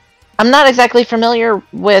not exactly familiar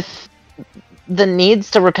with the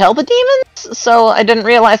needs to repel the demons, so I didn't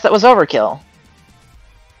realize that was overkill.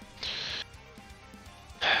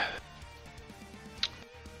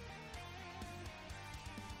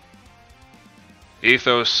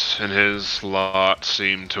 Ethos and his lot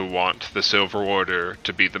seem to want the Silver Order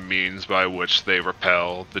to be the means by which they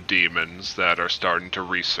repel the demons that are starting to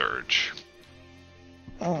resurge.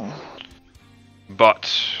 Oh.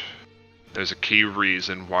 But there's a key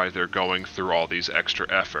reason why they're going through all these extra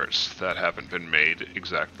efforts that haven't been made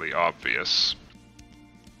exactly obvious.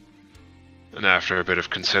 And after a bit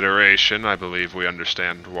of consideration, I believe we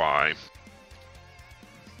understand why.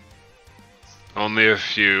 Only a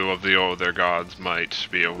few of the older gods might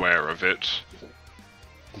be aware of it.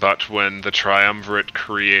 But when the Triumvirate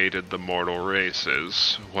created the mortal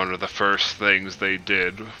races, one of the first things they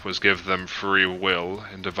did was give them free will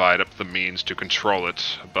and divide up the means to control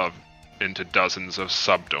it above into dozens of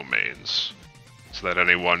subdomains, so that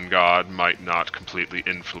any one god might not completely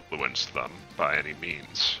influence them by any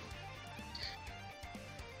means.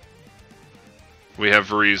 We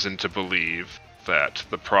have reason to believe that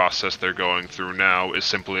the process they're going through now is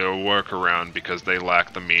simply a workaround because they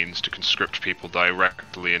lack the means to conscript people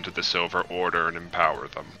directly into the Silver Order and empower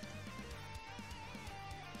them.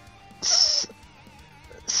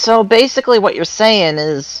 So basically what you're saying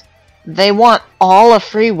is they want all of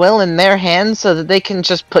free will in their hands so that they can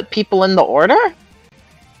just put people in the Order?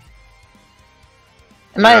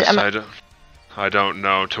 I don't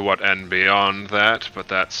know to what end beyond that, but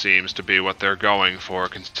that seems to be what they're going for,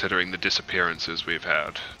 considering the disappearances we've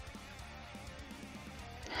had.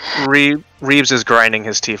 Reeves is grinding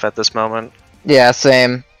his teeth at this moment. Yeah,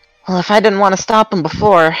 same. Well, if I didn't want to stop him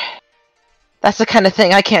before, that's the kind of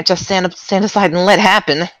thing I can't just stand aside and let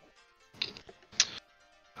happen.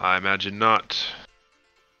 I imagine not.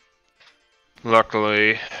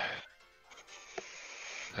 Luckily,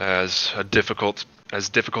 as difficult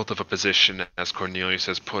of a position as Cornelius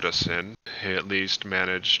has put us in, he at least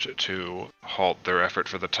managed to halt their effort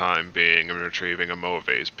for the time being in retrieving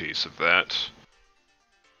Imove's piece of that.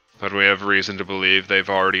 But we have reason to believe they've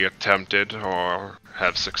already attempted or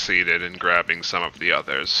have succeeded in grabbing some of the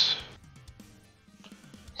others.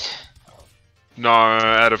 Nara,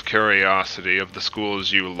 out of curiosity, of the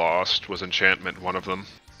schools you lost, was enchantment one of them?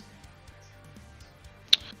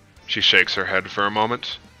 She shakes her head for a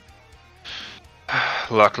moment.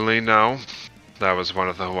 Luckily, no. That was one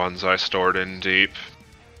of the ones I stored in deep.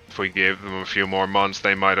 If we gave them a few more months,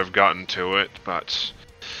 they might have gotten to it, but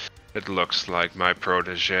it looks like my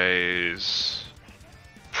protege's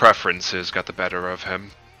preferences got the better of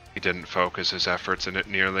him. He didn't focus his efforts in it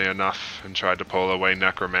nearly enough and tried to pull away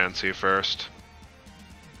necromancy first.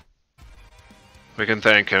 We can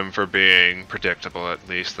thank him for being predictable at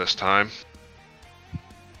least this time.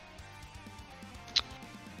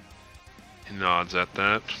 He nods at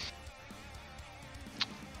that.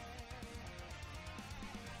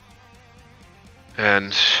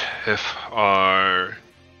 And if our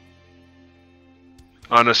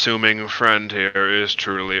unassuming friend here is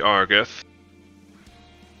truly Argith,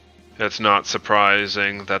 it's not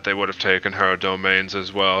surprising that they would have taken her domains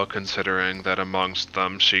as well, considering that amongst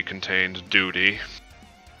them she contained duty.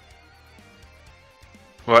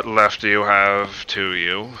 What left do you have to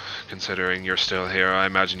you? Considering you're still here, I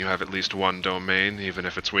imagine you have at least one domain, even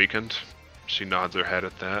if it's weakened. She nods her head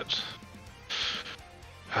at that.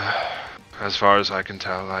 As far as I can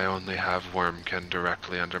tell, I only have Wormkin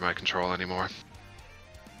directly under my control anymore.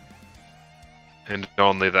 And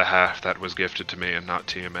only the half that was gifted to me and not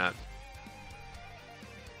Tiamat.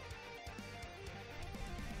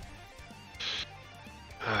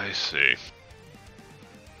 I see.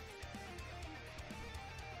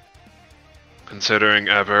 Considering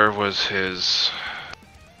Eber was his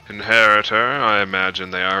inheritor, I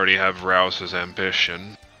imagine they already have Rouse's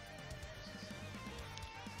ambition.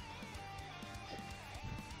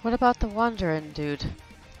 What about the Wandering dude?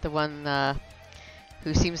 The one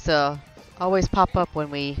who seems to always pop up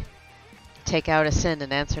when we take out a sin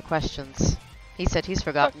and answer questions. He said he's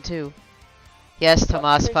forgotten too. Yes,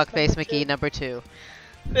 Tomas, fuckface McGee number 2.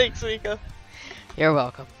 Thanks, Mika. You're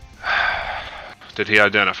welcome. Did he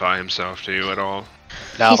identify himself to you at all?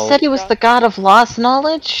 No. He said he was the god of lost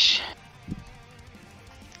knowledge.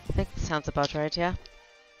 I think that sounds about right, yeah?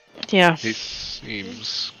 Yeah. He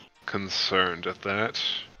seems concerned at that.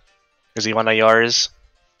 Is he one of yours?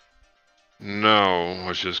 No,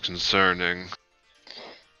 which is concerning.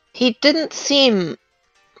 He didn't seem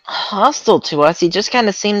hostile to us. He just kind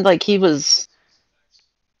of seemed like he was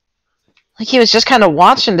just kind of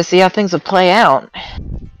watching to see how things would play out.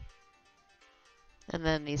 And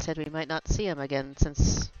then he said we might not see him again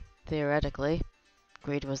since, theoretically,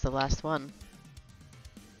 Greed was the last one.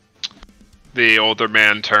 The older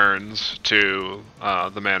man turns to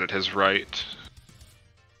the man at his right.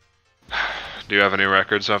 Do you have any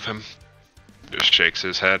records of him? Just shakes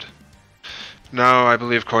his head. No, I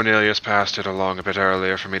believe Cornelius passed it along a bit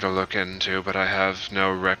earlier for me to look into, but I have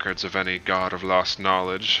no records of any god of lost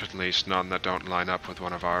knowledge, at least none that don't line up with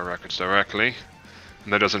one of our records directly.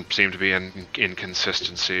 And there doesn't seem to be an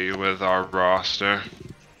inconsistency with our roster.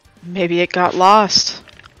 Maybe it got lost.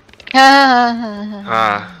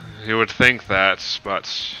 You would think that,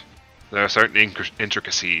 but there are certain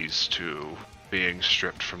intricacies to being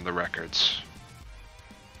stripped from the records.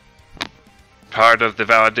 Part of the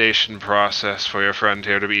validation process for your friend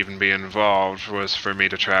here to even be involved was for me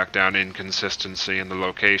to track down inconsistency in the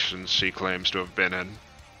locations she claims to have been in.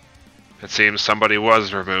 It seems somebody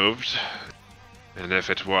was removed, and if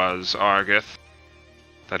it was Argith,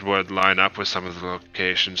 that would line up with some of the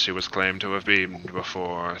locations she was claimed to have been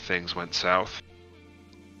before things went south.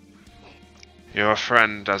 Your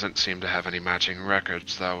friend doesn't seem to have any matching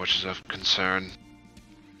records, though, which is of concern.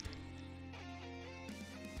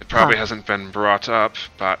 It probably hasn't been brought up,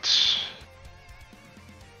 but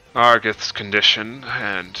Argith's condition,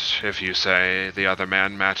 and if you say the other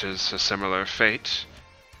man matches a similar fate,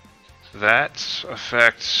 that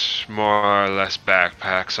effect more or less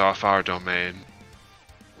backpacks off our domain.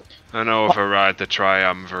 An override the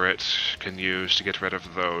triumvirate can use to get rid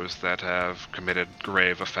of those that have committed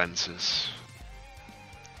grave offenses.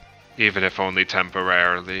 Even if only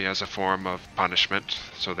temporarily as a form of punishment,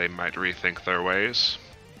 so they might rethink their ways.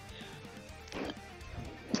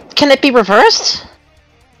 Can it be reversed?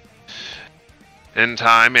 In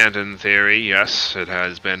time and in theory, yes, it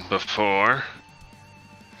has been before.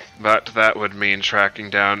 But that would mean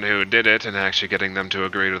tracking down who did it and actually getting them to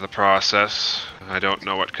agree to the process. I don't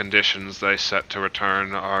know what conditions they set to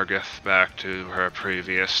return Argith back to her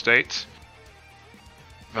previous state.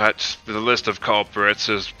 But the list of culprits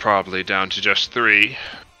is probably down to just 3.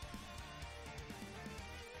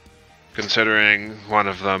 Considering one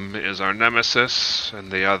of them is our nemesis,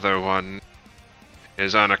 and the other one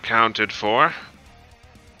is unaccounted for.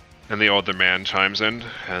 And the older man chimes in,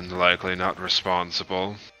 and likely not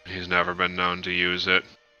responsible. He's never been known to use it.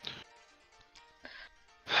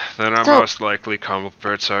 Then our most likely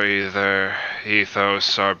culprits are either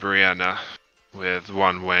Ethos or Brianna, with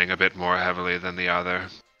one weighing a bit more heavily than the other.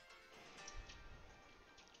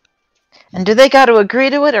 And do they got to agree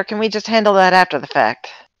to it, or can we just handle that after the fact?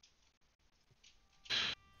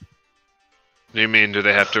 You mean, do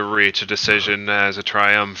they have to reach a decision as a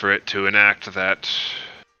triumvirate to enact that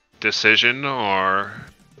decision, or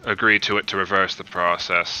agree to it to reverse the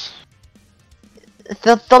process?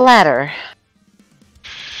 The latter.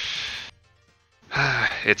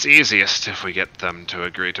 It's easiest if we get them to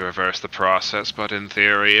agree to reverse the process, but in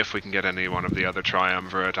theory, if we can get any one of the other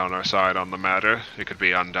triumvirate on our side on the matter, it could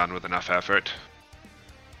be undone with enough effort.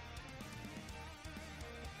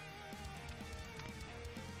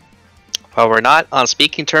 Well, we're not on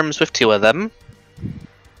speaking terms with 2 of them.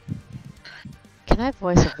 Can I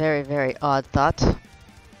voice a very, very odd thought?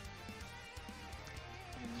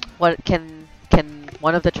 What can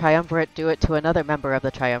one of the triumvirate do it to another member of the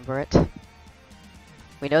triumvirate?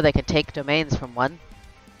 We know they can take domains from one.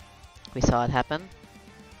 We saw it happen.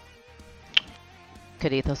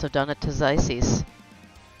 Could Ethos have done it to Xyces?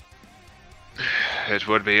 It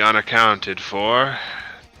would be unaccounted for,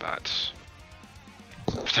 but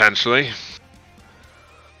potentially.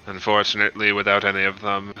 Unfortunately, without any of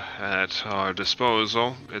them at our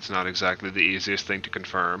disposal, it's not exactly the easiest thing to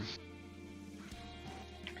confirm.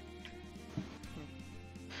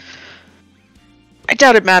 I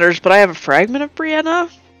doubt it matters, but I have a fragment of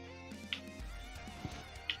Brianna.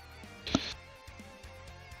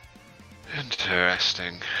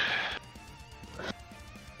 Interesting.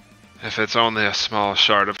 If it's only a small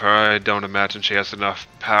shard of her, I don't imagine she has enough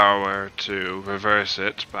power to reverse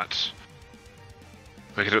it, but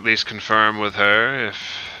we could at least confirm with her if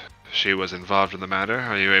she was involved in the matter.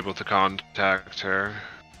 Are you able to contact her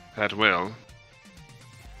at will?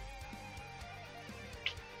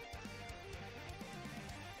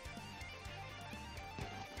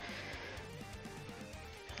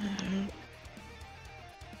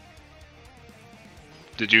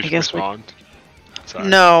 Did you respond? Sorry.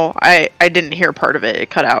 No, I didn't hear part of it. It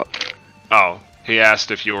cut out. Oh, he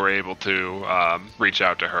asked if you were able to reach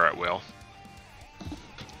out to her at will.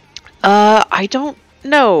 I don't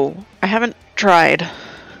know. I haven't tried.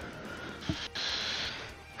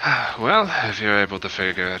 Well, if you're able to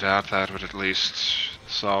figure it out, that would at least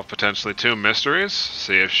solve potentially 2 mysteries.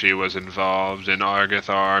 See if she was involved in Argith,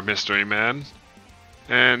 our mystery man,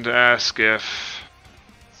 and ask if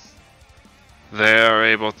they are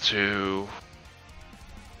able to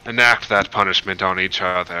enact that punishment on each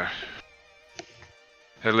other.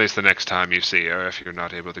 At least the next time you see her, if you're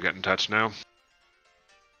not able to get in touch now.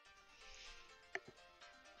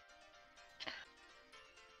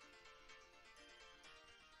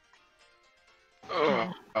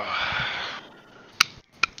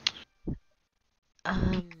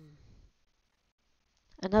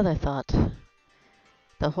 Another thought.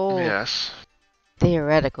 The whole Yes.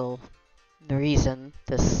 theoretical reason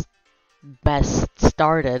this mess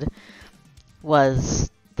started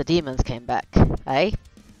was the demons came back, eh?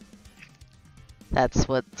 That's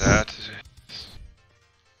what.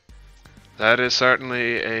 That is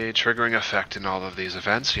certainly a triggering effect in all of these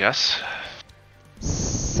events, yes.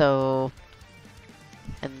 So,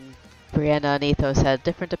 and Brianna and Ethos had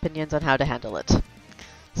different opinions on how to handle it.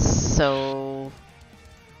 So,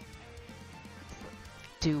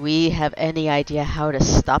 do we have any idea how to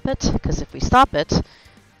stop it? Because if we stop it,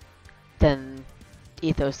 then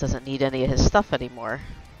Ethos doesn't need any of his stuff anymore.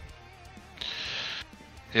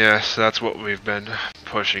 Yes, that's what we've been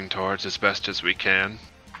pushing towards as best as we can.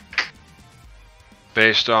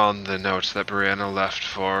 Based on the notes that Brianna left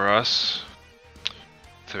for us,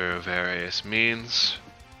 through various means,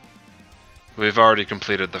 we've already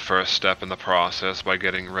completed the first step in the process by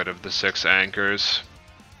getting rid of the 6 anchors.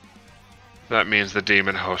 That means the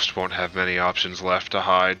demon host won't have many options left to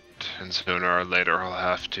hide, and sooner or later he'll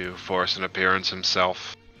have to force an appearance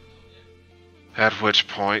himself. At which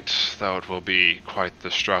point, though it will be quite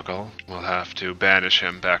the struggle, we'll have to banish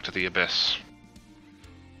him back to the Abyss.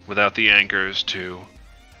 without the anchors to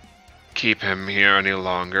keep him here any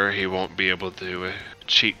longer, he won't be able to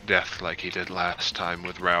cheat death like he did last time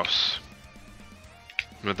with Rouse.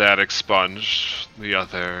 With that expunged, the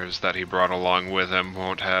others that he brought along with him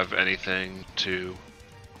won't have anything to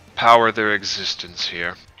power their existence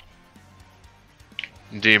here.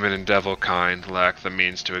 Demon and devil kind lack the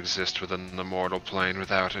means to exist within the mortal plane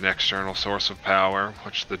without an external source of power,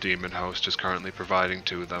 which the demon host is currently providing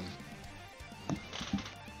to them.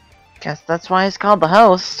 Guess that's why he's called the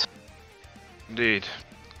host. Indeed.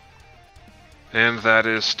 And that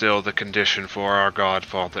is still the condition for our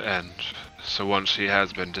godfall to end. So once he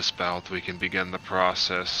has been dispelled, we can begin the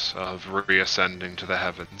process of reascending to the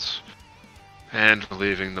heavens and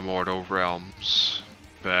leaving the mortal realms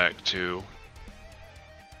back to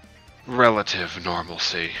relative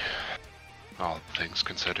normalcy, all things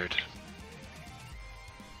considered.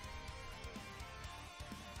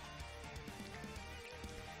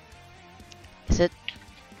 Is it?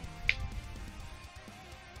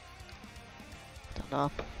 Don't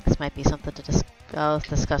know. This might be something to I'll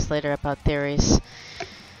discuss later about theories.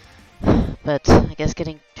 But I guess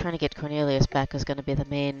trying to get Cornelius back is going to be the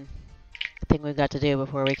main thing we've got to do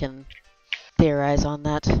before we can theorize on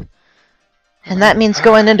that. And that means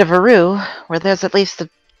going into Varu, where there's at least a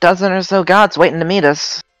dozen or so gods waiting to meet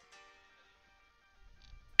us.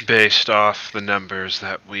 Based off the numbers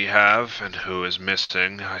that we have and who is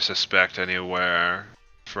missing, I suspect anywhere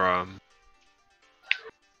from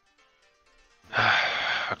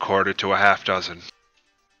a quarter to a half dozen.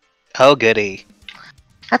 Oh, goody.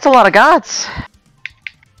 That's a lot of gods.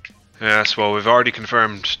 Yes, well, we've already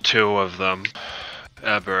confirmed 2 of them.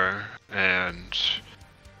 Eber and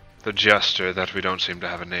the Jester that we don't seem to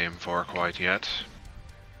have a name for quite yet.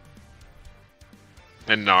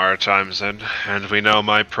 And Nara chimes in, and we know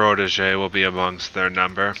my protege will be amongst their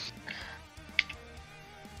number.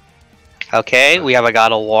 Okay, we have a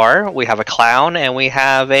god of war, we have a clown, and we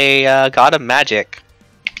have a god of magic.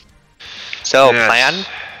 So, Yes. plan?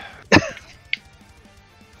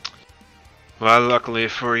 Well, luckily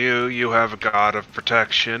for you, you have a god of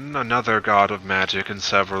protection, another god of magic, and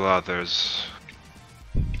several others.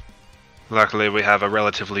 Luckily, we have a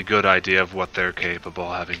relatively good idea of what they're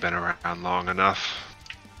capable, having been around long enough.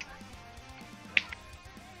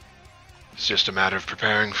 It's just a matter of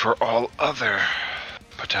preparing for all other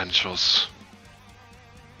potentials.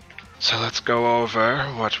 So let's go over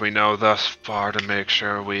what we know thus far to make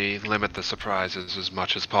sure we limit the surprises as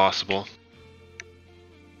much as possible.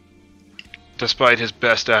 Despite his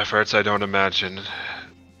best efforts, I don't imagine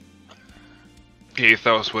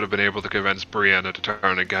Ethos would have been able to convince Brianna to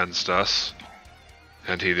turn against us.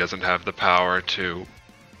 And he doesn't have the power to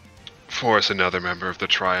force another member of the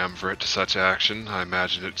Triumvirate to such action. I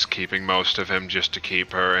imagine it's keeping most of him just to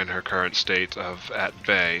keep her in her current state of at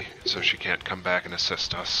bay, so she can't come back and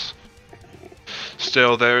assist us.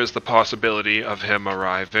 Still, there is the possibility of him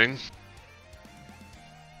arriving,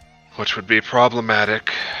 which would be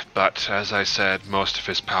problematic, but as I said, most of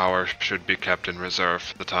his power should be kept in reserve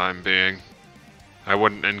for the time being. I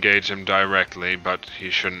wouldn't engage him directly, but he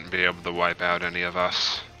shouldn't be able to wipe out any of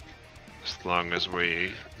us, as long as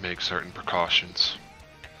we make certain precautions.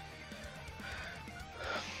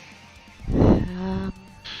 Who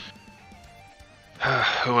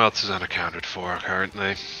else is unaccounted for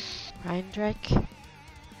currently? Reindrich?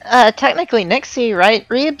 Technically Nixie, right,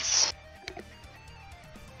 Reebs?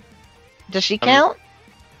 Does she count?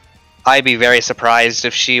 I'd be very surprised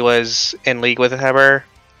if she was in league with Heber.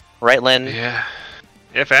 Right, Lynn? Yeah.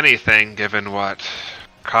 If anything, given what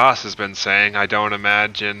Koss has been saying, I don't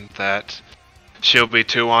imagine that she'll be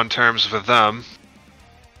too on terms with them.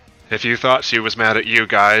 If you thought she was mad at you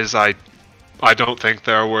guys, I don't think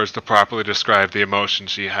there are words to properly describe the emotion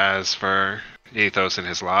she has for Ethos and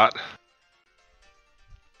his lot.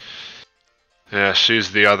 Yeah,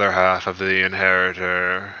 she's the other half of the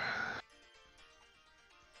inheritor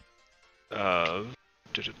of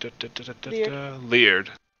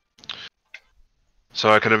Leard. So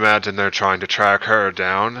I can imagine they're trying to track her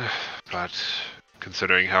down, but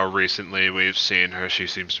considering how recently we've seen her, she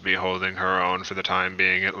seems to be holding her own for the time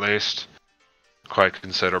being at least. Quite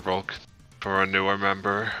considerable for a newer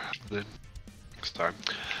member.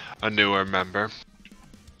 A newer member.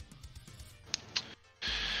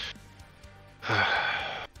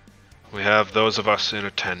 We have those of us in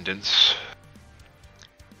attendance.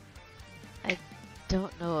 I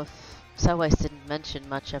don't know if Selwise didn't mention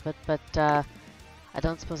much of it, but I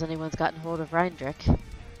don't suppose anyone's gotten hold of Reindrich.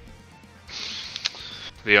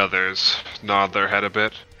 The others nod their head a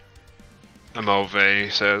bit.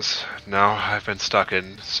 Amove says, "No, I've been stuck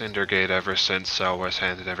in Cindergate ever since Selwes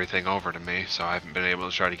handed everything over to me, so I haven't been able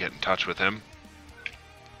to try to get in touch with him."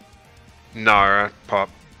 Nara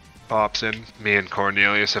pops in. "Me and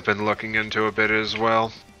Cornelius have been looking into a bit as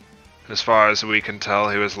well. As far as we can tell,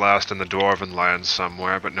 he was last in the Dwarven lands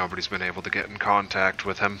somewhere, but nobody's been able to get in contact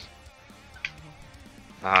with him."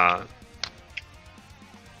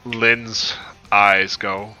 Lynn's eyes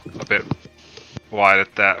go a bit wide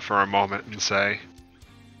at that for a moment and say,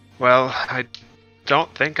 "Well, I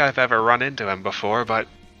don't think I've ever run into him before, but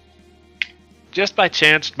just by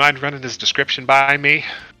chance, mind running his description by me?"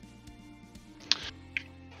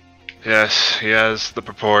 "Yes, he has the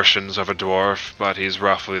proportions of a dwarf, but he's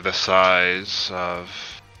roughly the size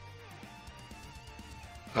of,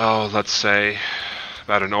 let's say,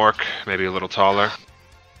 about an orc, maybe a little taller.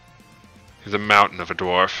 He's a mountain of a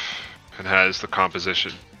dwarf, and has the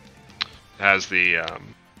composition, has the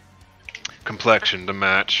complexion to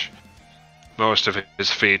match. Most of his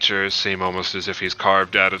features seem almost as if he's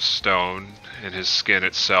carved out of stone, and his skin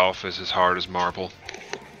itself is as hard as marble."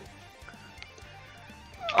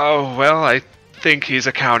 "Oh, well, I think he's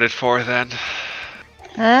accounted for then."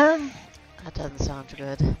 Huh? That doesn't sound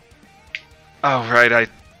good. "Oh, right,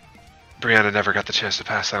 Brianna never got the chance to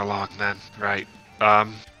pass that along then, right.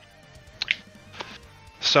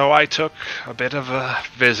 So I took a bit of a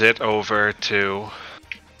visit over to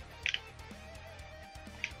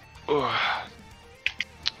the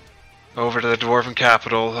Dwarven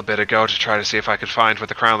capital a bit ago to try to see if I could find where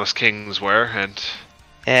the Crownless Kings were, and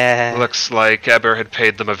looks like Eber had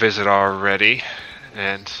paid them a visit already,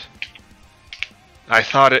 and I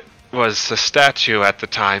thought it was a statue at the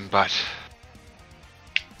time, but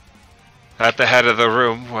at the head of the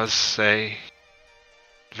room was a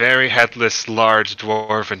very headless, large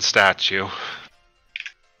dwarven statue."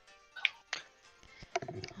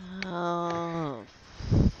 Oh,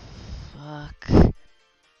 fuck.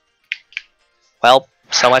 Well,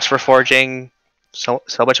 so much for forging. So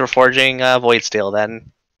much for forging void steel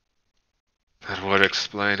then. "That would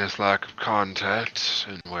explain his lack of contact,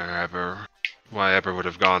 and why Eber would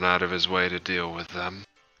have gone out of his way to deal with them."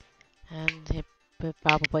 And he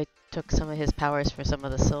probably took some of his powers for some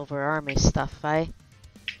of the Silver Army stuff,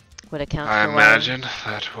 would account I for imagine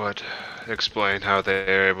that would explain how they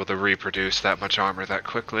are able to reproduce that much armor that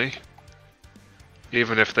quickly.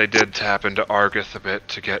 Even if they did tap into Argith a bit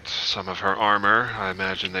to get some of her armor, I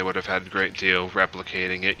imagine they would have had a great deal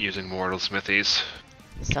replicating it using mortal smithies.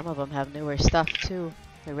 Some of them have newer stuff too.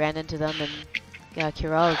 We ran into them in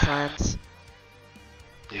Kiralad's lands.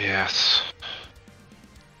 Yes.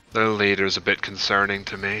 Their leader's a bit concerning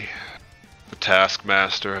to me. The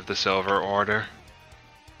taskmaster of the Silver Order.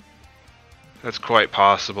 It's quite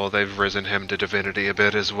possible they've risen him to divinity a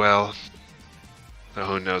bit as well. Though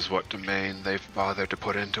who knows what domain they've bothered to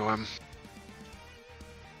put into him.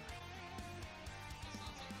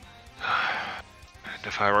 And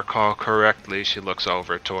if I recall correctly, she looks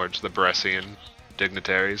over towards the Bressian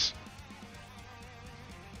dignitaries.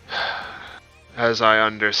 As I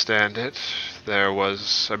understand it, there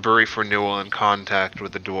was a brief renewal in contact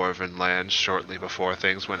with the Dwarven lands shortly before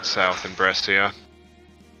things went south in Brescia.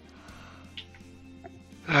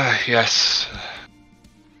 Yes.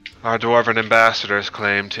 Our Dwarven ambassadors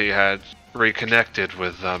claimed he had reconnected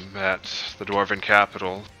with them at the Dwarven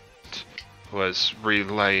capital, was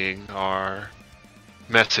relaying our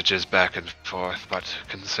messages back and forth, but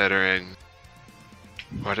considering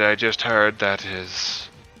what I just heard, that is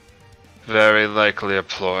very likely a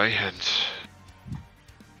ploy, and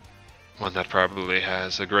one that probably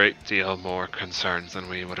has a great deal more concerns than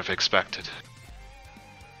we would have expected.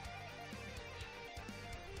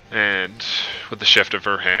 And with the shift of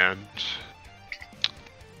her hand,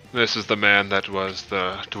 "This is the man that was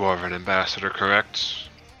the Dwarven ambassador, correct?"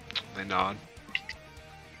 They nod.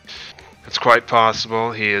 "It's quite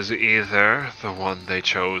possible he is either the one they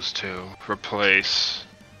chose to replace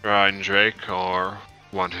Reindrake or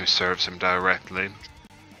one who serves him directly.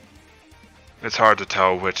 It's hard to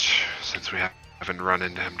tell which, since we haven't run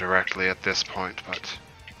into him directly at this point, but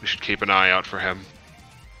we should keep an eye out for him.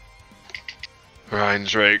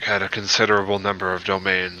 Reindrake had a considerable number of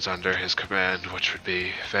domains under his command, which would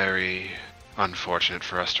be very unfortunate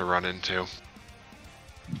for us to run into."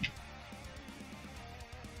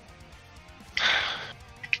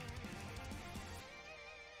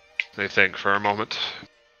 They think for a moment.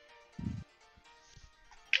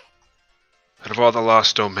 "Out of all the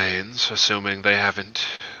lost domains, assuming they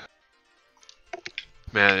haven't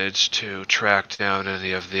managed to track down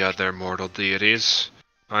any of the other mortal deities,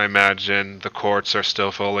 I imagine the courts are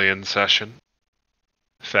still fully in session."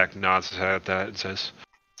 In fact, nods his head at that and says,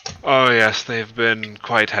 Oh yes, they've been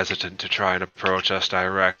quite hesitant to try and approach us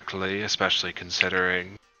directly, especially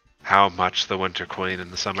considering how much the Winter Queen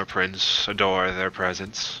and the Summer Prince adore their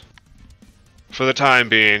presence. For the time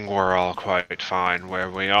being, we're all quite fine where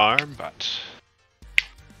we are, but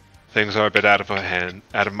things are a bit out of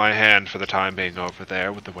my hand for the time being over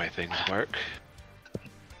there with the way things work.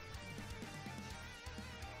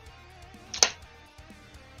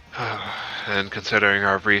 And considering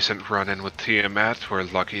our recent run-in with Tiamat, we're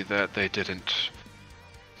lucky that they didn't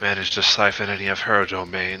manage to siphon any of her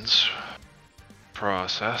domains.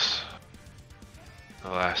 Process. The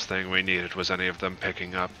last thing we needed was any of them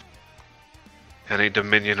picking up any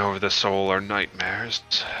dominion over the soul or nightmares.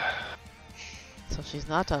 So she's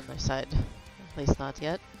not on their side. At least not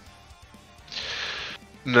yet.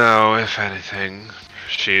 No, if anything,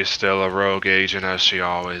 she's still a rogue agent as she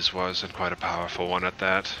always was, and quite a powerful one at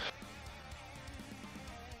that.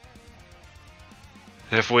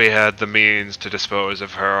 If we had the means to dispose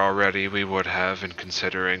of her already, we would have, and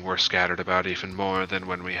considering we're scattered about even more than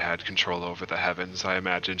when we had control over the heavens, I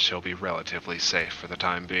imagine she'll be relatively safe for the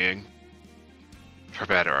time being. For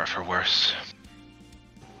better or for worse.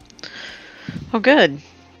 Oh, good.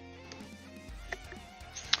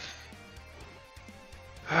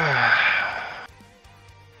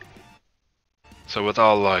 So with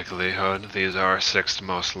all likelihood, these are our 6th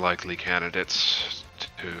most likely candidates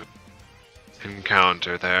to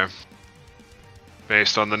encounter there.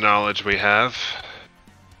 Based on the knowledge we have,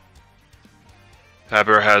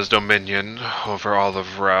 Eber has dominion over all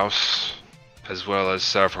of Rouse, as well as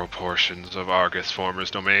several portions of Argus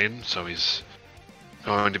Former's domain, so he's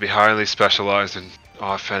going to be highly specialized in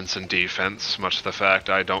offense and defense, much to the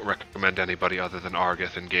fact I don't recommend anybody other than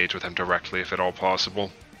Argus engage with him directly if at all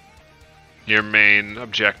possible. Your main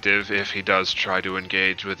objective, if he does try to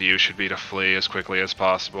engage with you, should be to flee as quickly as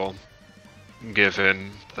possible.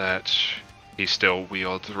 Given that he still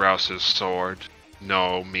wields Rouse's sword,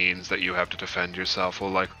 no means that you have to defend yourself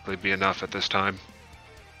will likely be enough at this time.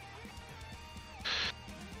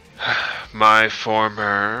 My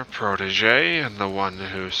former protege, and the one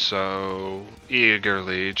who so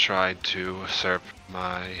eagerly tried to usurp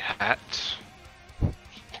my hat,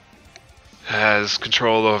 has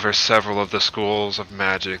control over several of the schools of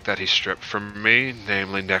magic that he stripped from me,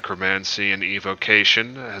 namely necromancy and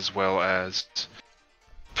evocation, as well as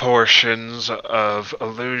portions of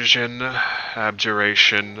illusion,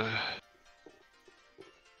 abjuration,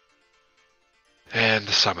 and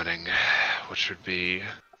summoning, which would be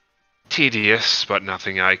tedious, but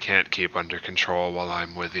nothing I can't keep under control while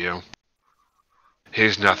I'm with you.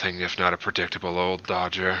 He's nothing if not a predictable old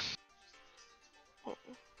dodger.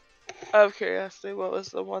 Out of curiosity, what was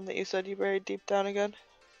the one that you said you buried deep down again?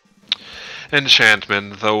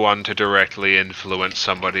 Enchantment, the one to directly influence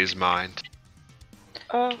somebody's mind.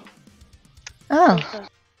 Oh. Oh. Okay.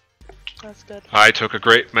 That's good. I took a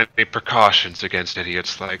great many precautions against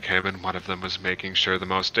idiots like him, and one of them was making sure the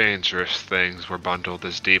most dangerous things were bundled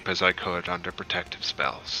as deep as I could under protective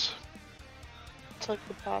spells. It's like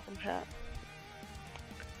the bottom hat.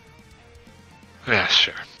 Yeah,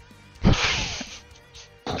 sure.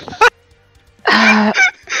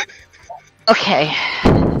 Okay.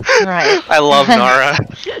 Right. I love Nara.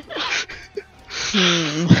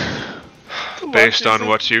 Based on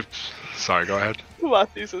what you've... Sorry, go ahead.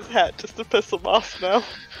 Wath uses hat just to piss him off now.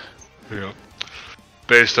 Yeah.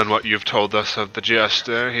 Based on what you've told us of the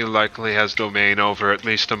Jester, he likely has domain over at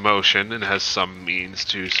least emotion and has some means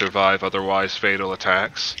to survive otherwise fatal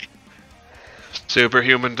attacks.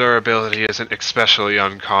 Superhuman durability isn't especially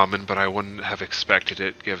uncommon, but I wouldn't have expected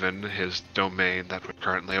it given his domain that we're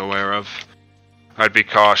currently aware of. I'd be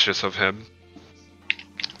cautious of him.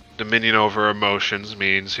 Dominion over emotions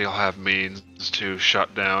means he'll have means to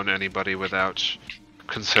shut down anybody without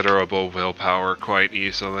considerable willpower quite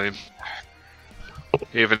easily.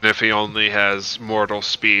 Even if he only has mortal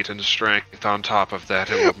speed and strength on top of that,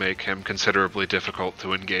 it will make him considerably difficult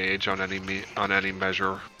to engage on any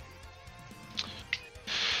measure.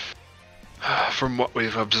 From what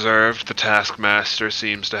we've observed, the Taskmaster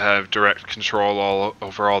seems to have direct control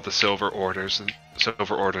over all the Silver Orders and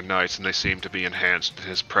Silver Order Knights, and they seem to be enhanced in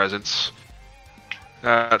his presence.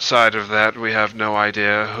 Outside of that, we have no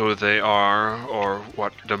idea who they are or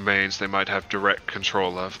what domains they might have direct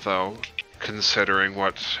control of, though, considering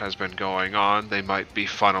what has been going on, they might be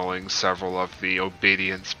funneling several of the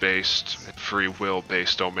obedience-based and free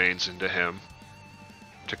will-based domains into him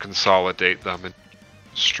to consolidate them and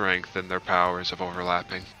strengthen their powers of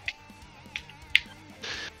overlapping.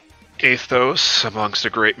 Athos, amongst a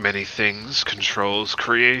great many things, controls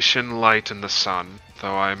creation, light, and the sun,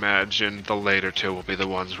 though I imagine the later two will be the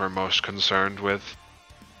ones we're most concerned with.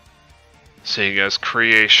 seeing as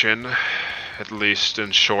creation, at least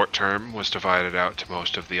in short term, was divided out to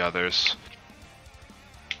most of the others.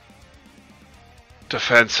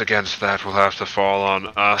 Defense against that will have to fall on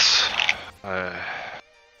us.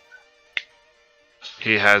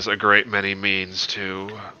 He has a great many means to,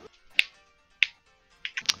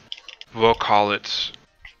 we'll call it,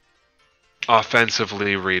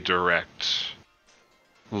 offensively redirect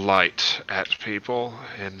light at people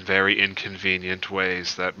in very inconvenient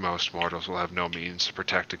ways that most mortals will have no means to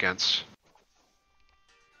protect against.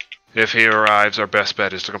 If he arrives, our best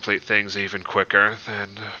bet is to complete things even quicker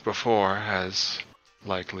than before, as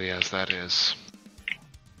likely as that is.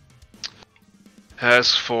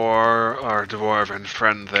 As for our dwarven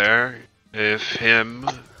friend there,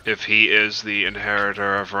 if he is the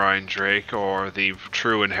inheritor of Rhindrake, or the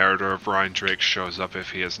true inheritor of Rhindrake shows up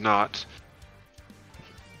if he is not,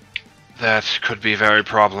 that could be very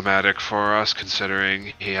problematic for us,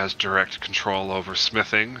 considering he has direct control over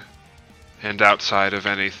smithing, and outside of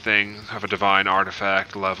anything of a divine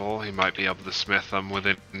artifact level, he might be able to smith them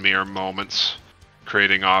within mere moments,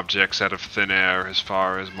 creating objects out of thin air as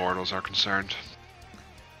far as mortals are concerned.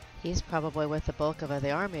 He's probably with the bulk of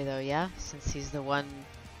the army, though, yeah? Since he's the one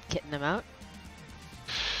kitting them out?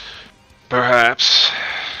 Perhaps.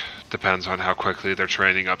 Depends on how quickly they're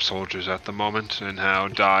training up soldiers at the moment, and how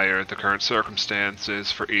dire the current circumstance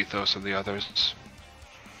is for Ethos and the others.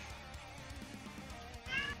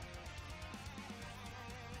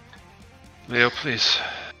 Leo, please.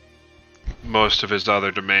 Most of his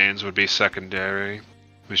other domains would be secondary.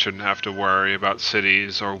 We shouldn't have to worry about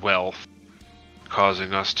cities or wealth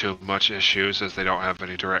causing us too much issues, as they don't have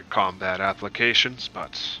any direct combat applications,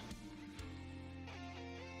 but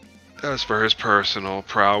as for his personal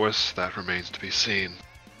prowess, that remains to be seen.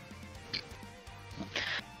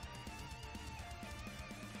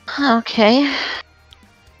 Okay.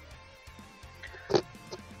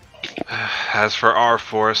 As for our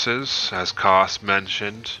forces, as Koss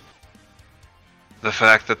mentioned, the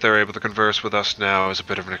fact that they're able to converse with us now is a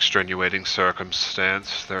bit of an extenuating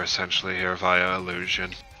circumstance. They're essentially here via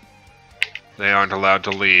illusion. They aren't allowed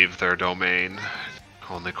to leave their domain,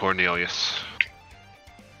 only Cornelius.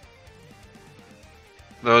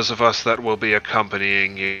 Those of us that will be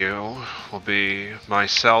accompanying you will be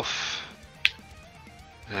myself,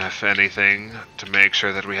 if anything, to make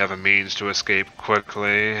sure that we have a means to escape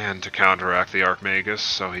quickly and to counteract the Archmagus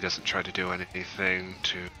so he doesn't try to do anything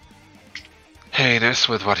too heinous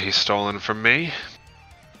with what he's stolen from me.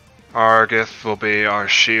 Argith will be our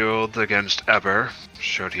shield against Eber,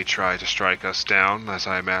 should he try to strike us down, as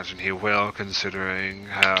I imagine he will, considering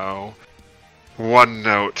how one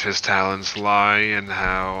note his talents lie and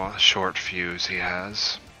how short fuse he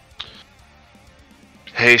has.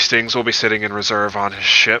 Hastings will be sitting in reserve on his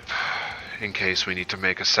ship, in case we need to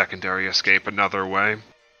make a secondary escape another way.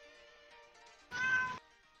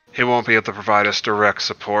 He won't be able to provide us direct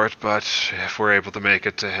support, but if we're able to make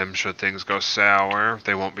it to him should things go sour,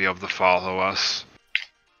 they won't be able to follow us.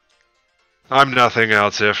 I'm nothing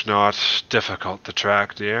else if not difficult to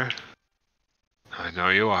track, dear. I know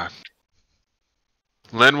you are.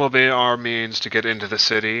 Lynn will be our means to get into the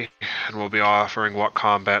city, and will be offering what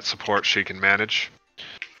combat support she can manage.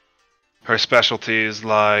 Her specialties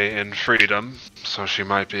lie in freedom, so she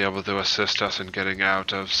might be able to assist us in getting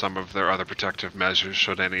out of some of their other protective measures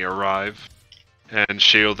should any arrive, and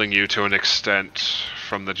shielding you to an extent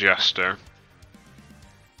from the Jester.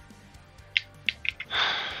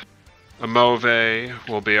 Amove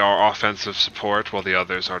will be our offensive support while the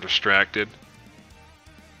others are distracted,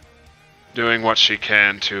 doing what she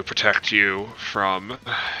can to protect you from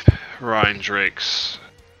Rhindrake's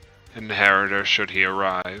inheritor should he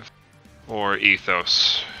arrive, or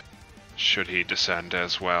Ethos should he descend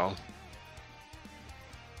as well.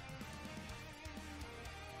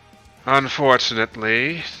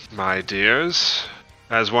 Unfortunately, my dears,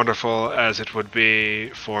 as wonderful as it would be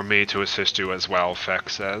for me to assist you as well,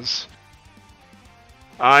 Fex says,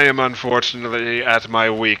 I am unfortunately at my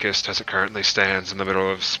weakest as it currently stands in the middle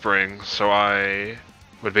of spring, so I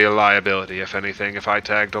would be a liability, if anything, if I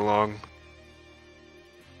tagged along.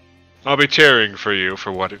 I'll be cheering for you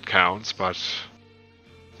for what it counts, but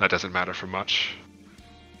that doesn't matter for much.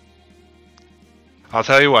 I'll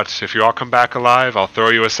tell you what, if you all come back alive, I'll throw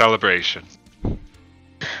you a celebration.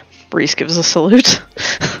 Breeze gives a salute.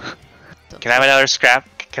 Can I have another scrap?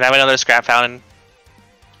 Can I have another scrap fountain?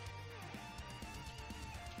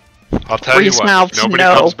 I'll tell you what, Mouths, if nobody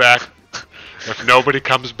no. comes back, if nobody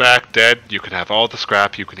comes back dead, you can have all the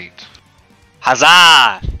scrap you can eat.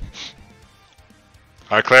 Huzzah!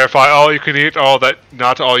 I clarify all you can eat,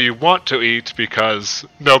 not all you want to eat, because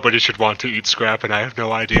nobody should want to eat scrap, and I have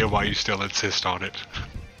no idea why you still insist on it.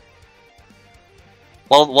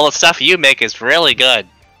 Well, the stuff you make is really good.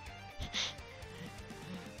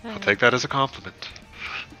 I'll take that as a compliment.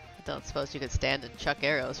 I don't suppose you could stand and chuck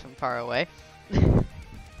arrows from far away.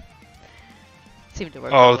 Seemed to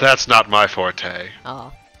work. Oh, that's not my forte.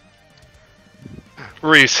 Oh.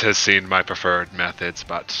 Reese has seen my preferred methods,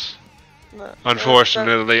 but No,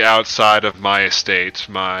 unfortunately, outside of my estate,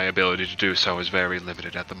 my ability to do so is very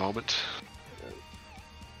limited at the moment.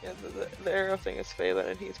 Yeah, the arrow thing is Phelan,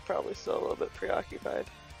 and he's probably still a little bit preoccupied.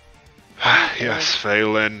 Yes,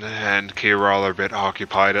 Phelan and Kiral are a bit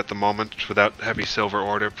occupied at the moment. Without heavy Silver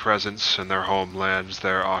Order presence in their homelands,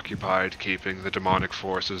 they're occupied keeping the demonic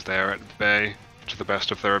forces there at bay to the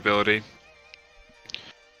best of their ability.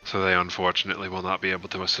 So they unfortunately will not be able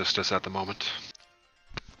to assist us at the moment.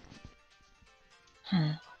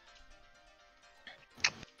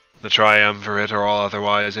 The Triumvirate are all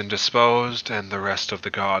otherwise indisposed, and the rest of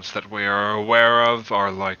the gods that we are aware of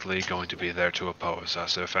are likely going to be there to oppose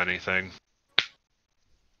us, if anything.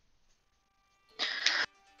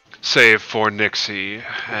 Save for Nixie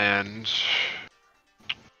and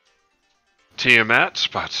Tiamat,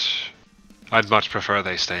 but I'd much prefer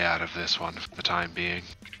they stay out of this one for the time being.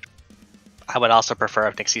 I would also prefer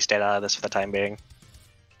if Nixie stayed out of this for the time being.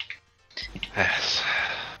 Yes.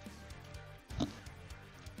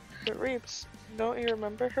 But Reeves, don't you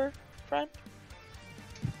remember her, friend?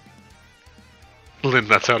 Lynn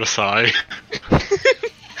lets out a sigh.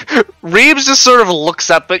 Reeves just sort of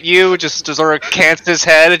looks up at you, just sort of cants his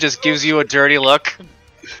head and just gives you a dirty look.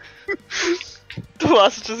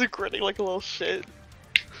 Tomas is just grinning like a little shit.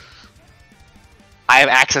 I have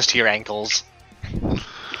access to your ankles.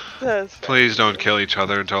 Please don't kill each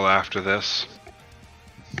other until after this.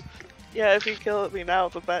 Yeah, if you kill me now,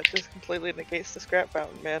 the bat just completely negates the scrap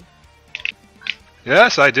fountain, man.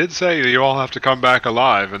 Yes, I did say you all have to come back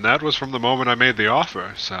alive, and that was from the moment I made the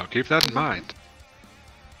offer, so keep that in mind.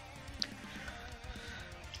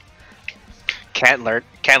 Can't learn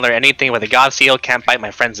anything with a god seal, can't bite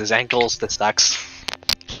my friends' ankles, this sucks.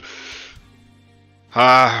 We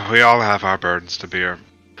all have our burdens to bear.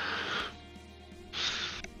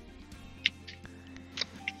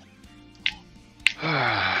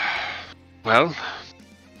 Well,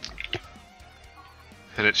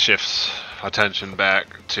 and it shifts attention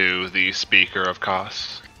back to the Speaker of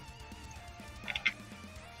Kos.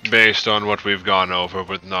 Based on what we've gone over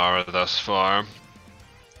with Nara thus far,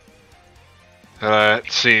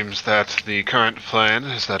 it seems that the current plan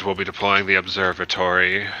is that we'll be deploying the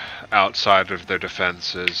observatory outside of their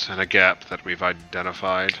defenses in a gap that we've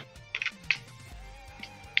identified.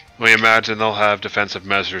 We imagine they'll have defensive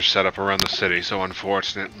measures set up around the city, so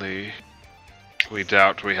unfortunately, we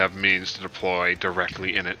doubt we have means to deploy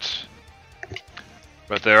directly in it.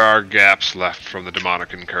 But there are gaps left from the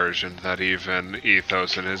demonic incursion that even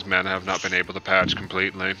Ethos and his men have not been able to patch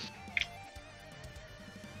completely.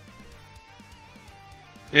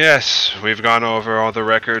 Yes, we've gone over all the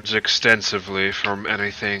records extensively from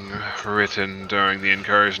anything written during the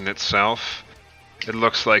incursion itself. It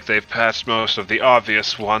looks like they've patched most of the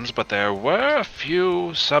obvious ones, but there were a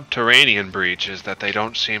few subterranean breaches that they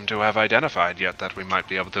don't seem to have identified yet that we might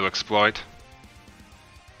be able to exploit.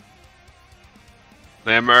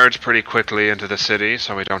 They emerge pretty quickly into the city,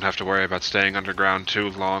 so we don't have to worry about staying underground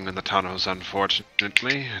too long in the tunnels,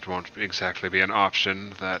 unfortunately. It won't exactly be an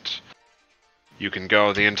option that you can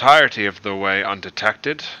go the entirety of the way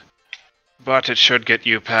undetected, but it should get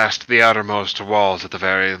you past the outermost walls at the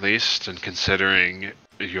very least, and considering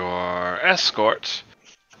your escort,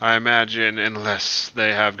 I imagine unless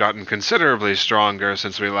they have gotten considerably stronger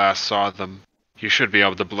since we last saw them, you should be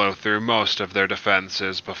able to blow through most of their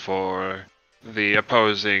defenses before the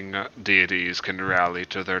opposing deities can rally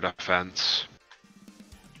to their defense.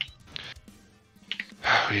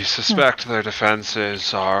 We suspect their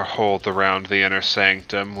defenses are holed around the inner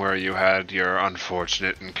sanctum where you had your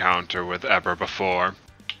unfortunate encounter with Eber before.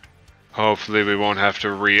 Hopefully we won't have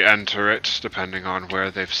to re-enter it, depending on where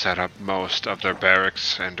they've set up most of their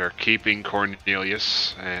barracks and are keeping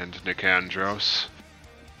Cornelius and Nicandros.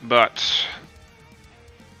 But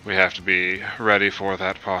we have to be ready for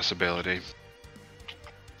that possibility.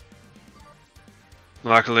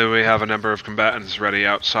 Luckily, we have a number of combatants ready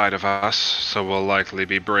outside of us, so we'll likely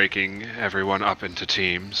be breaking everyone up into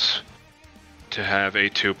teams to have a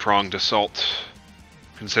two-pronged assault.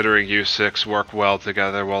 Considering you six work well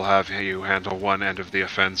together, we'll have you handle one end of the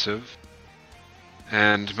offensive.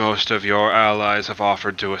 And most of your allies have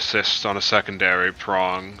offered to assist on a secondary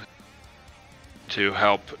prong to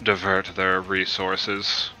help divert their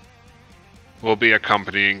resources. We'll be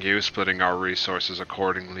accompanying you, splitting our resources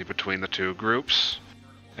accordingly between the two groups,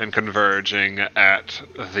 and converging at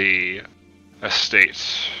the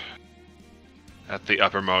estate at the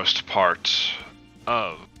uppermost part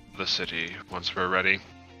of the city once we're ready.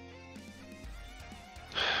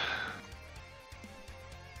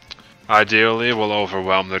 Ideally, we'll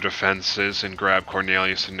overwhelm their defenses and grab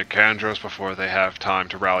Cornelius and Nicandros before they have time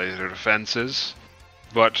to rally their defenses.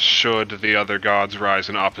 But should the other gods rise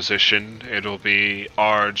in opposition, it'll be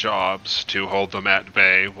our jobs to hold them at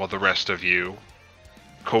bay while the rest of you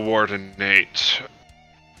coordinate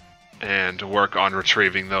and work on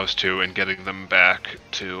retrieving those two and getting them back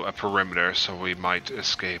to a perimeter so we might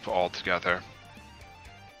escape altogether.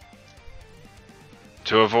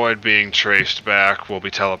 To avoid being traced back, we'll be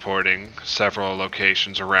teleporting several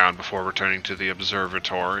locations around before returning to the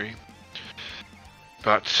observatory.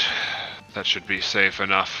 But that should be safe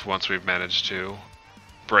enough once we've managed to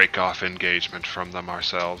break off engagement from them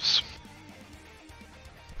ourselves.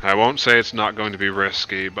 I won't say it's not going to be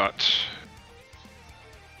risky, but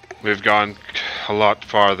we've gone a lot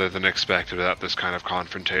farther than expected without this kind of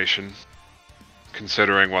confrontation.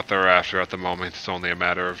 Considering what they're after at the moment,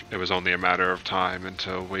 it was only a matter of time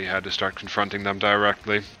until we had to start confronting them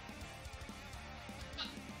directly.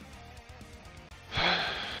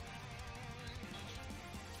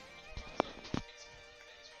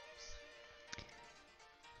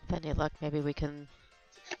 With any luck, maybe we can,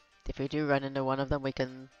 if we do run into one of them, we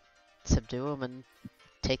can subdue them and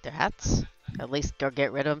take their hats. At least, or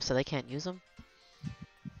get rid of them so they can't use them.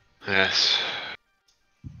 Yes.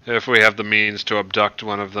 If we have the means to abduct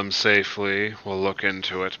one of them safely, we'll look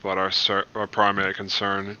into it, but our primary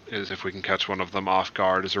concern is if we can catch one of them off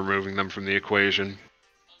guard is removing them from the equation.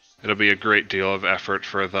 It'll be a great deal of effort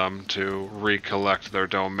for them to recollect their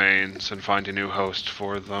domains and find a new host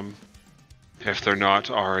for them, if they're not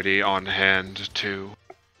already on hand to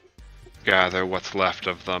gather what's left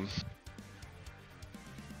of them.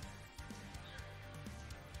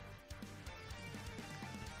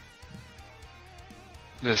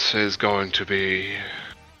 This is going to be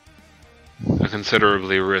a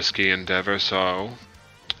considerably risky endeavor, so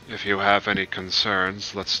if you have any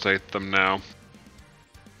concerns, let's state them now.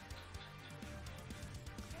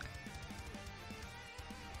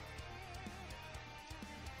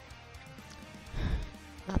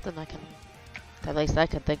 Nothing at least I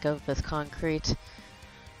can think of as concrete.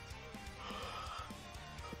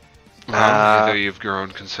 Either you've grown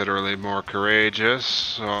considerably more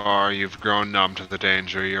courageous, or you've grown numb to the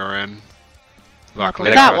danger you're in. Luckily,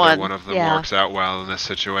 that neither one, one of them yeah. works out well in this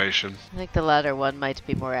situation. I think the latter one might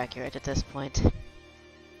be more accurate at this point.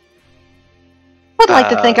 Would like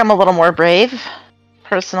to think I'm a little more brave,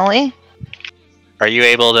 personally. Are you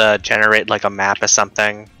able to generate like a map or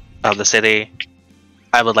something of the city?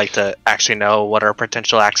 I would like to actually know what our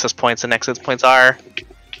potential access points and exit points are.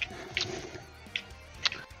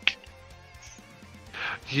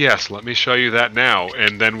 Yes, let me show you that now,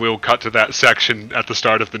 and then we'll cut to that section at the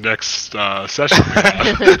start of the next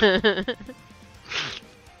session.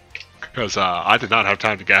 Because I did not have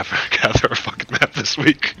time to gather a fucking map this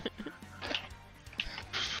week.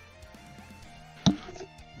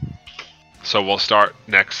 So we'll start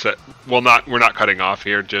next we're not cutting off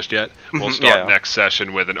here just yet. We'll start next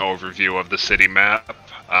session with an overview of the city map,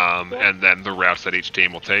 and then the routes that each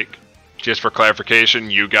team will take. Just for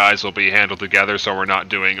clarification, you guys will be handled together, so we're not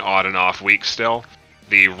doing on and off weeks still.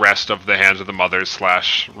 The rest of the Hands of the Mothers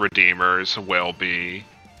 / Redeemers will be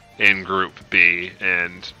in Group B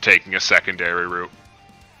and taking a secondary route.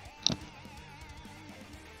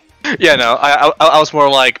 Yeah, no, I was more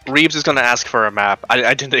like, Reeves is going to ask for a map.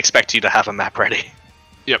 I didn't expect you to have a map ready.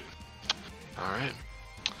 Yep. Alright.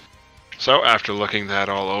 So, after looking that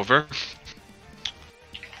all over...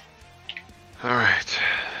 Alright.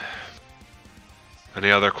 Any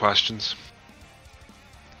other questions?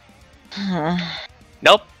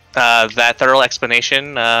 Nope. That thorough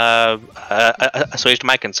explanation assuaged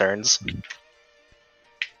my concerns.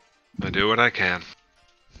 I do what I can.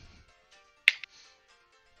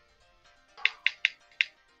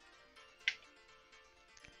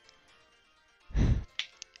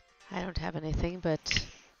 I don't have anything, but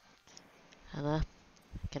I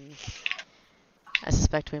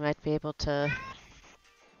suspect we might be able to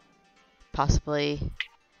possibly,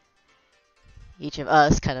 each of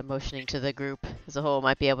us kind of motioning to the group as a whole,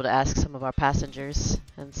 might be able to ask some of our passengers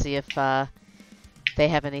and see if they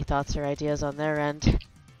have any thoughts or ideas on their end.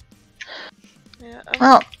 Yeah,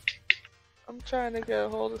 I'm trying to get a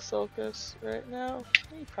hold of Sulcus right now.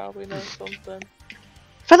 He probably knows something.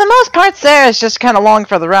 For the most part, Sarah's just kind of along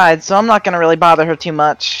for the ride, so I'm not going to really bother her too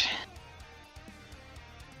much.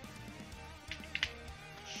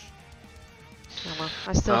 Oh, well,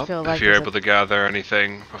 I still feel like if you're there's able to gather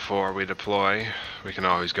anything before we deploy, we can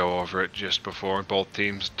always go over it just before both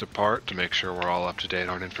teams depart to make sure we're all up to date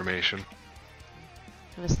on information.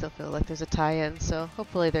 I still feel like there's a tie-in, so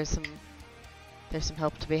hopefully there's some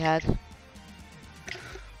help to be had.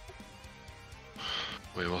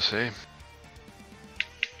 We will see.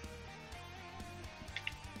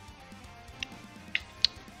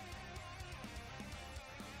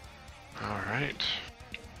 Alright.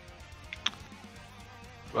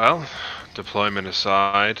 Well, deployment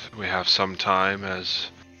aside, we have some time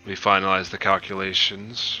as we finalize the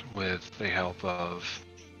calculations with the help of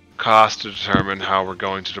cost to determine how we're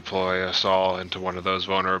going to deploy us all into one of those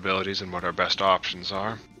vulnerabilities and what our best options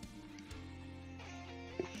are.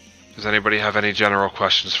 Does anybody have any general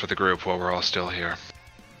questions for the group while we're all still here?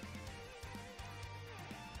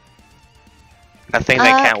 Nothing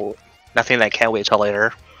that can't wait till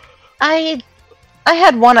later. I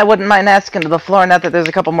had one I wouldn't mind asking to the floor, now that there's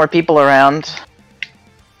a couple more people around.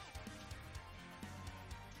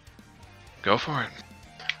 Go for it.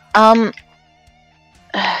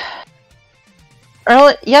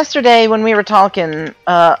 Yesterday when we were talking,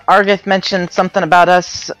 Argith mentioned something about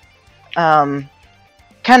us, kind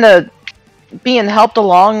of being helped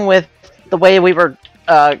along with the way we were,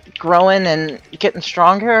 growing and getting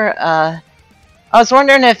stronger. I was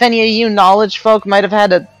wondering if any of you knowledge folk might have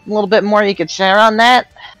had a little bit more you could share on that.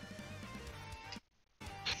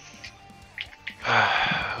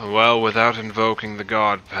 Well, without invoking the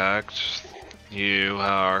God Pact,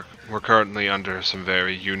 we're currently under some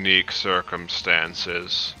very unique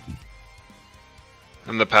circumstances.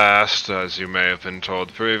 In the past, as you may have been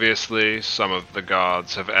told previously, some of the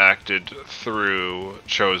gods have acted through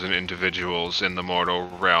chosen individuals in the mortal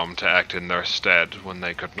realm to act in their stead when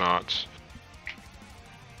they could not.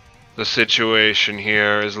 The situation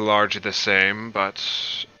here is largely the same, but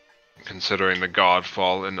considering the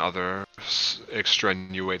godfall and other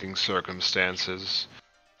extenuating circumstances,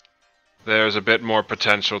 there's a bit more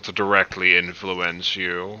potential to directly influence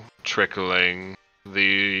you, trickling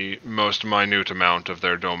the most minute amount of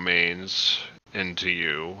their domains into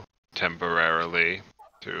you temporarily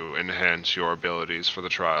to enhance your abilities for the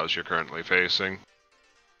trials you're currently facing.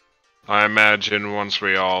 I imagine once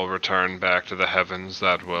we all return back to the heavens,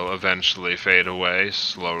 that will eventually fade away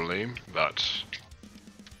slowly, but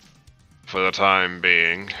for the time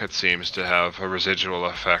being, it seems to have a residual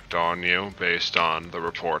effect on you based on the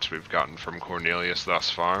reports we've gotten from Cornelius thus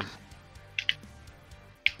far.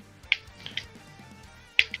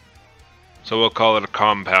 So we'll call it a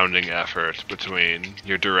compounding effort between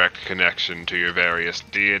your direct connection to your various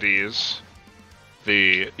deities,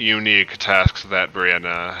 the unique tasks that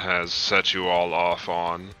Brianna has set you all off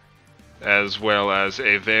on, as well as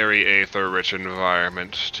a very aether-rich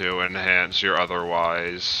environment to enhance your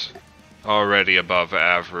otherwise already above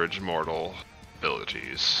average mortal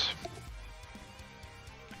abilities.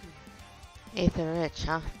 Aether rich,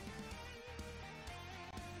 huh?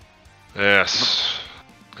 Yes,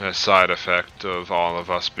 a side effect of all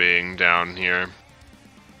of us being down here.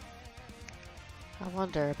 I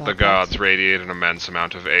wonder about The gods radiate an immense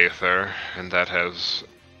amount of aether, and that has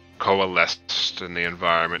coalesced in the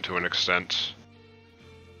environment to an extent.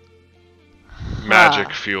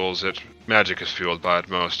 Magic fuels it. Magic is fueled by it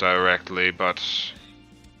most directly, but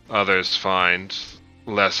others find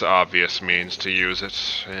less obvious means to use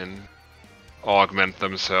it and augment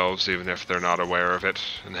themselves even if they're not aware of it.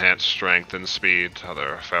 Enhance strength and speed,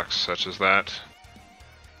 other effects such as that.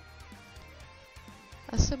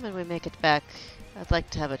 Assuming we make it back, I'd like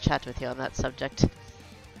to have a chat with you on that subject.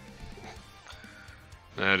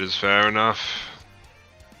 That is fair enough.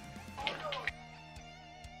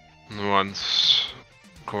 Once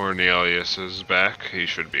Cornelius is back, he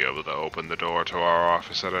should be able to open the door to our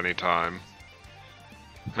office at any time.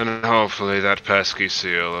 And hopefully that pesky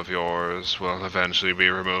seal of yours will eventually be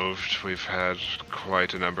removed. We've had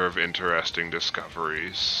quite a number of interesting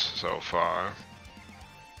discoveries so far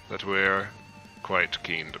that we're quite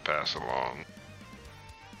keen to pass along.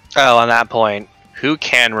 Oh, on that point, who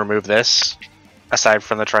can remove this, aside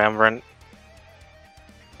from the Triumvirate?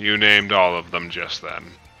 You named all of them just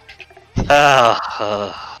then.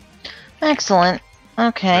 Excellent.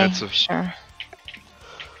 Okay, It's a- sure.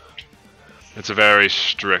 It's a very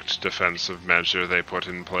strict defensive measure they put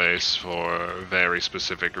in place for very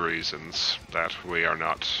specific reasons that we are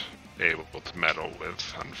not able to meddle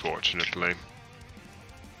with, unfortunately.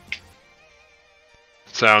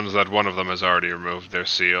 Sounds that one of them has already removed their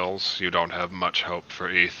seals. You don't have much hope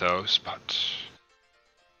for Ethos, but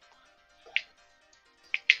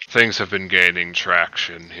Things have been gaining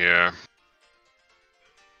traction here.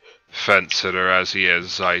 Fence-sitter as he is,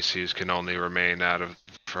 Xyces can only remain out of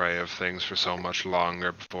the fray of things for so much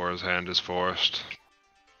longer before his hand is forced.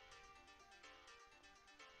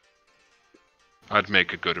 I'd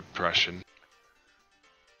make a good impression.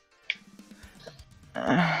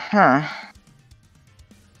 Huh.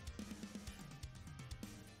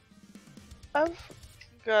 I've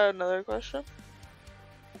got another question.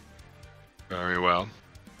 Very well.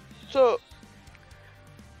 So,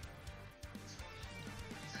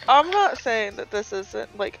 I'm not saying that this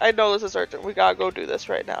isn't, like, I know this is urgent, we gotta go do this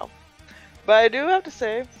right now. But I do have to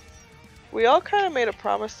say, we all kind of made a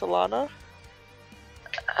promise to Lana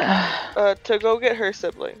to go get her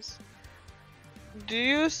siblings. Do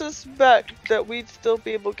you suspect that we'd still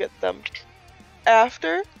be able to get them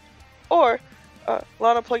after? Or,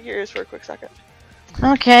 Lana, plug your ears for a quick second.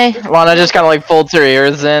 Okay. Lana just kind of like folds her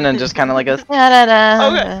ears in and just kind of like goes, da da da.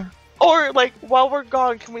 Okay. Or, like, while we're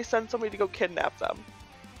gone, can we send somebody to go kidnap them?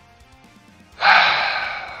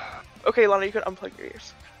 Okay, Lana, you can unplug your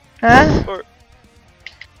ears. Huh?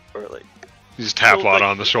 Or like... You just tap So, Lana like-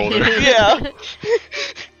 on the shoulder. Yeah.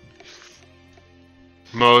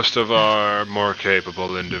 Most of our more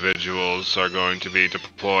capable individuals are going to be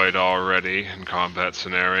deployed already in combat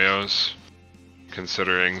scenarios,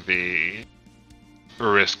 considering the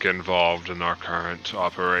risk involved in our current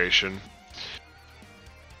operation.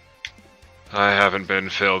 I haven't been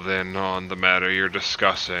filled in on the matter you're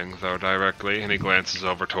discussing, though, directly, and he glances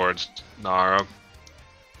over towards Nara.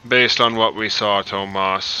 Based on what we saw,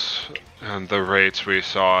 Tomas, and the rates we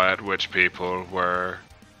saw at which people were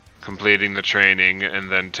completing the training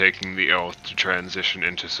and then taking the oath to transition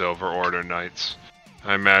into Silver Order Knights,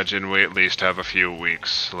 I imagine we at least have a few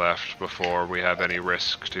weeks left before we have any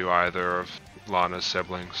risk to either of Lana's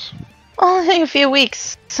siblings. Only a few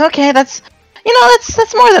weeks. Okay, that's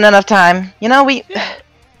more than enough time. You know,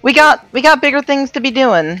 we got bigger things to be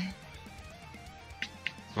doing.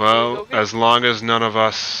 Well, as long as none of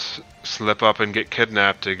us slip up and get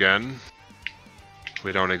kidnapped again,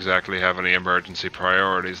 we don't exactly have any emergency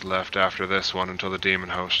priorities left after this one until the demon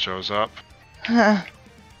host shows up. Huh.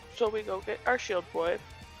 So we go get our shield boy,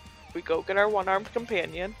 we go get our one-armed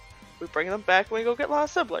companion, we bring them back, and we go get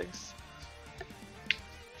Lana's siblings.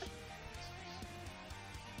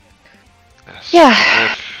 Yes.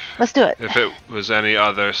 Yeah. Let's do it. If it was any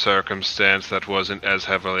other circumstance that wasn't as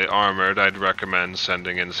heavily armored, I'd recommend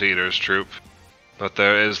sending in Cedar's troop. But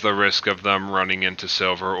there is the risk of them running into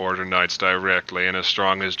Silver Order Knights directly, and as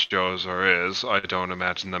strong as Jozor is, I don't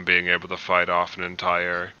imagine them being able to fight off an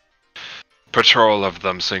entire patrol of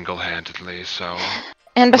them single-handedly, so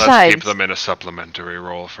And let's besides, keep them in a supplementary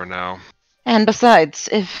role for now. and besides,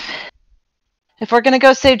 if we're gonna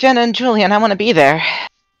go save Jenna and Julian, I want to be there.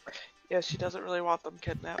 Yeah, she doesn't really want them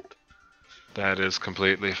kidnapped. That is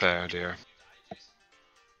completely fair, dear.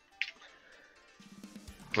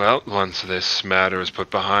 Well, once this matter is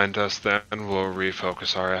put behind us, then we'll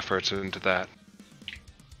refocus our efforts into that.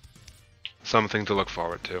 Something to look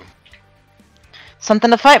forward to.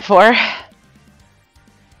 Something to fight for.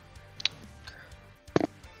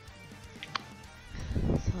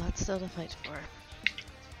 So that's still to fight for.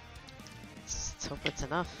 Let's hope it's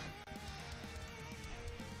enough.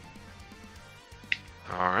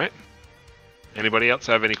 Alright. Anybody else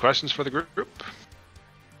have any questions for the group?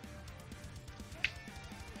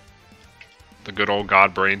 The good old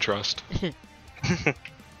God Brain Trust.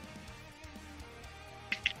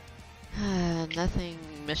 Nothing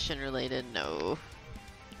mission related, no.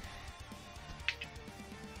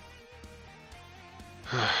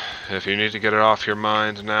 If you need to get it off your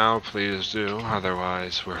mind now, please do.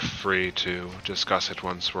 Otherwise, we're free to discuss it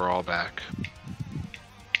once we're all back.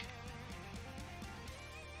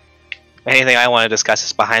 Anything I want to discuss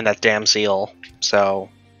is behind that damn seal.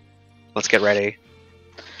 So, let's get ready.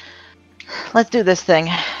 Let's do this thing.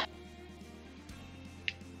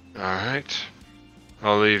 Alright.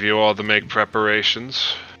 I'll leave you all to make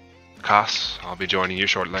preparations. Cass, I'll be joining you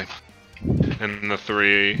shortly. And the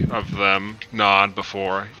three of them nod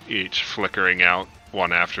before each flickering out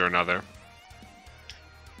one after another.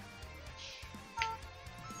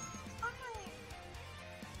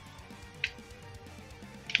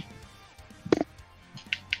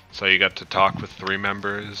 So you got to talk with 3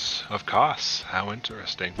 members of Cass. How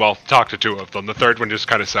interesting. Well, talk to 2 of them. The third one just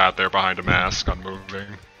kind of sat there behind a mask, unmoving.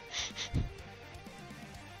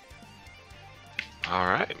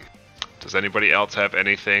 Alright. Does anybody else have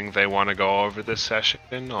anything they want to go over this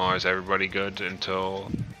session? Or is everybody good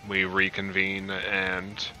until we reconvene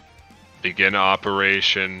and begin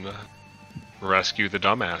Operation Rescue the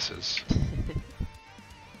Dumbasses?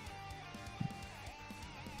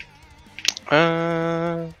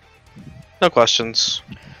 No questions.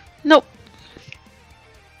 Nope.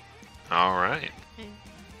 All right.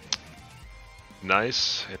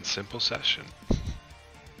 Nice and simple session.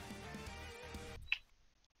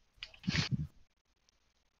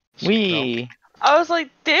 We I was like,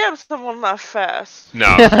 damn, someone left fast. No.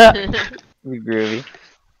 groovy.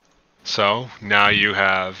 So now you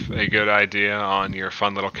have a good idea on your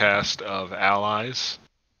fun little cast of allies.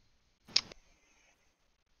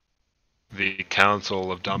 The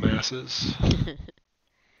Council of Dumbasses.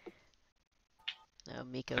 No,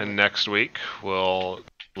 Miko. And next week we'll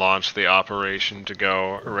launch the operation to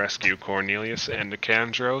go rescue Cornelius and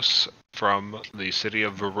Nicandros from the city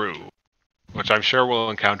of Veru, which I'm sure will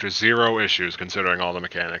encounter 0 issues considering all the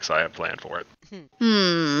mechanics I have planned for it.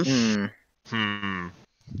 Hmm.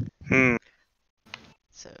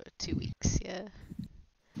 So 2 weeks, yeah.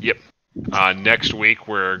 Yep. Next week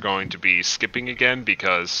we're going to be skipping again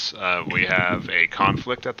because we have a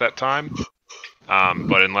conflict at that time.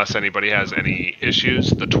 But unless anybody has any issues,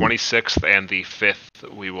 the 26th and the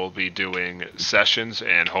 5th we will be doing sessions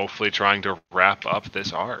and hopefully trying to wrap up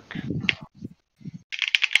this arc.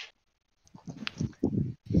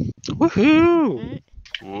 Woohoo!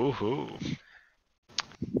 Woohoo!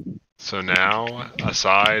 So now,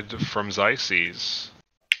 aside from Xyces,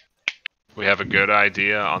 we have a good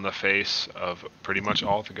idea on the face of pretty much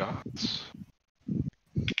all the gods.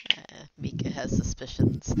 Mika has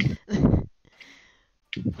suspicions.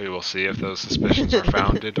 We will see if those suspicions are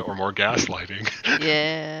founded or more gaslighting.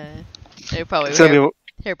 Yeah. They're probably It's gonna be.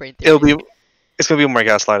 harebrained theories. It's gonna be more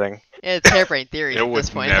gaslighting. Yeah, it's harebrained theories It at this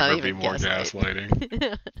would point. It's not never even be more gaslight.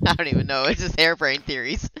 gaslighting. I don't even know. It's just harebrained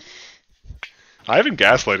theories. I haven't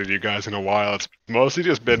gaslighted you guys in a while. It's mostly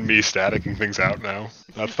just been me staticking things out now.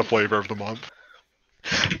 That's the flavor of the month.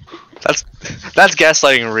 That's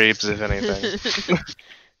gaslighting Reeves, if anything.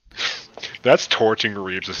 That's torching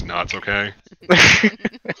Reeves' nuts, okay?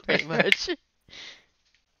 Pretty much.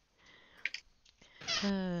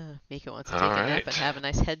 Mika wants to take a nap Alright. and have a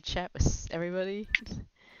nice head chat with everybody.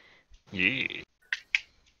 Yeah.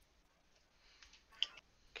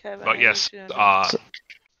 Kevin, But I yes, need you to know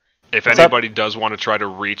if What's up? anybody does want to try to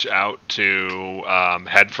reach out to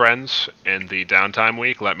head friends in the downtime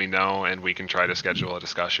week, let me know and we can try to schedule a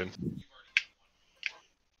discussion.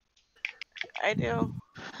 I do.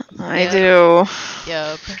 I Yeah. do.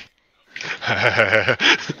 Yup.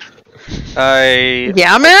 I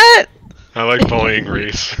Damn it! I like bullying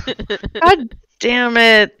Reese. God damn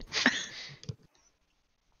it!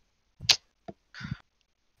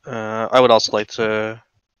 I would also like to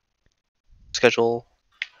schedule,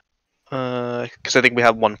 because I think we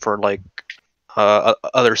have one for like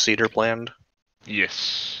other cedar planned.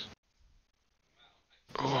 Yes.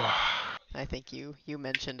 I think you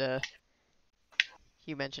mentioned a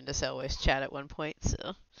Cellways chat at one point,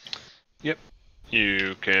 so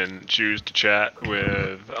You can choose to chat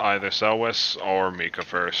with either Selwis or Mika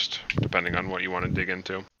first, depending on what you want to dig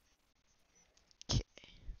into.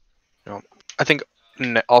 I think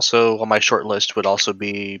also on my short list would also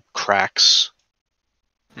be cracks.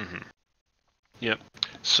 Mm-hmm. Yep.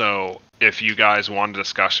 So if you guys want a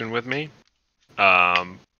discussion with me,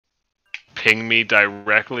 ping me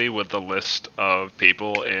directly with the list of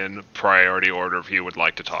people in priority order if you would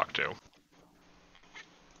like to talk to.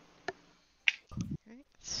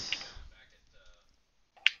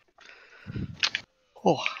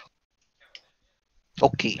 Oh.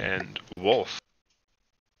 Okay. And Wolf,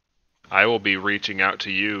 I will be reaching out to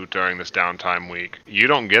you during this downtime week. You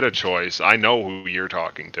don't get a choice. I know who you're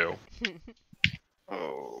talking to.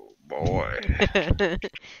 Oh, boy.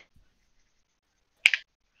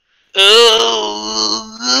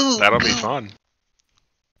 That'll be fun.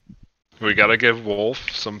 We gotta give Wolf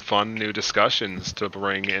some fun new discussions to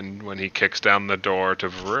bring in when he kicks down the door to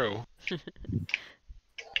Veru.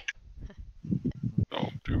 Oh,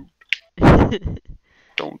 dude.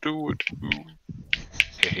 Don't do it.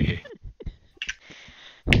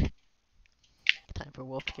 time for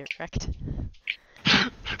Wolf to get wrecked.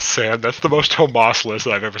 Sam, that's the most Tomas list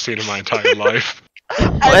I've ever seen in my entire life.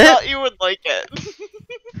 I thought you would like it.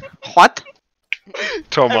 What?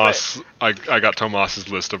 Tomas, I got Tomas's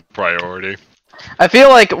list of priority. I feel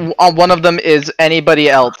like one of them is anybody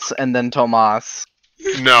else, and then Tomas.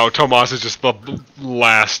 No, Tomas is just the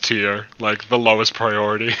last tier, like the lowest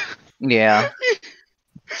priority. Yeah.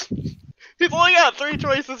 He's only got 3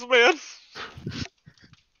 choices, man.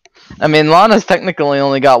 I mean, Lana's technically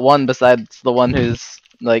only got one besides the one who's,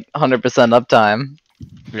 like, 100% uptime.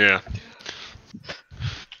 Yeah.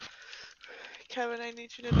 Kevin, I need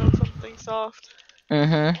you to know something soft.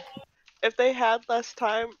 Mm-hmm. If they had less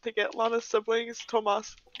time to get Lana's siblings,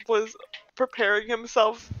 Tomas was preparing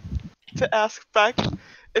himself to ask Beck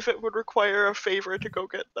if it would require a favor to go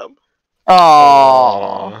get them.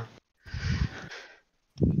 Aww.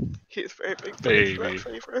 He's very big for that Baby.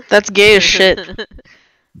 favor. That's gay as shit.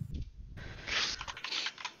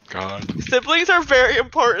 God. Siblings are very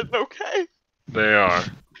important, okay? They are.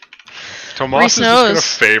 Tomas Reese is just gonna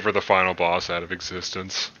knows. favor the final boss out of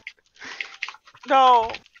existence. No,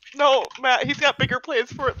 Matt, he's got bigger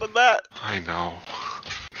plans for it than that. I know.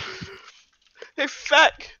 Hey,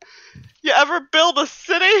 Feck, you ever build a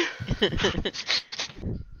city?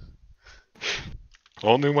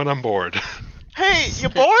 Only when I'm bored. Hey, you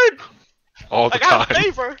bored? All the I got a time.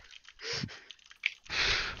 favor.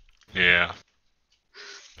 Yeah.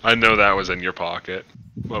 I know that was in your pocket.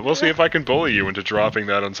 Well, we'll see if I can bully you into dropping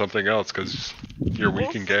that on something else, because you're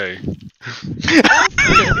weak and gay.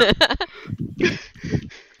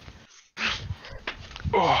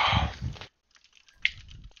 Oh.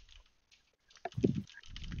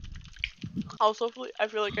 Also, I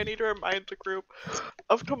feel like I need to remind the group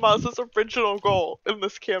of Tomas's original goal in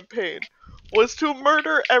this campaign was to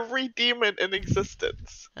murder every demon in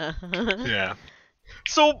existence. Yeah.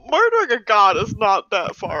 So murdering a god is not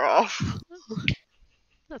that far off.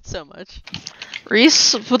 Not so much.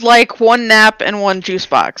 Reese would like 1 nap and 1 juice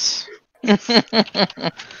box.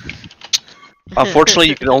 Unfortunately,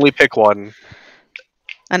 you can only pick one.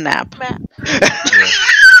 A nap. Matt, Yeah.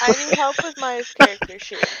 I need help with my character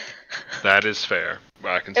sheet. That is fair.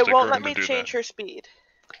 I can It stick won't her let in me to do change her speed.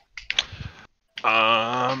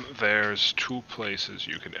 that. There's 2 places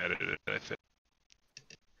you can edit it, I think.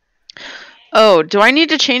 Oh, do I need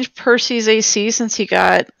to change Percy's AC since he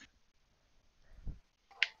got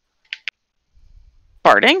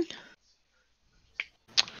barding?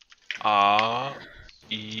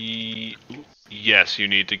 Yes, you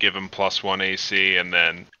need to give him +1 AC, and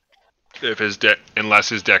then if unless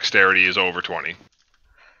his dexterity is over 20.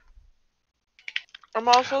 I'm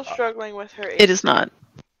also struggling with her. It is not.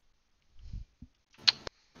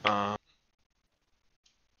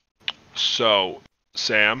 So,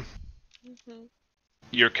 Sam, Mhm.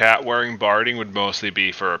 your cat wearing barding would mostly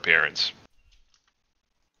be for appearance.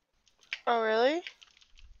 Oh, really?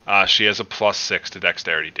 She has a +6 to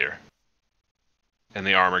dexterity, dear. And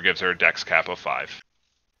the armor gives her a dex cap of 5.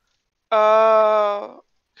 Oh,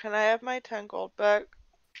 can I have my 10 gold back?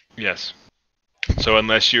 Yes. So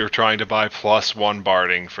unless you're trying to buy +1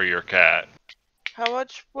 barding for your cat, How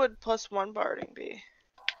much would +1 barding be?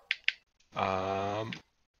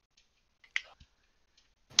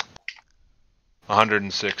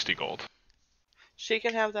 160 gold. She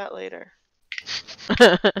can have that later.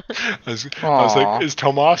 I was Aw. like, is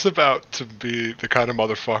Tomas about to be the kind of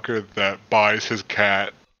motherfucker that buys his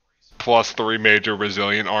cat +3 major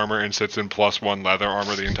resilient armor and sits in +1 leather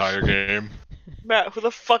armor the entire game? Matt, who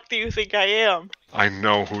the fuck do you think I am? I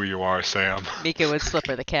know who you are, Sam. Mika would slip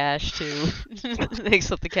her the cash too. They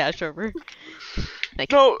slip the cash over.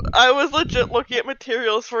 No, I was legit looking at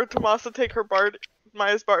materials for Tomas to take her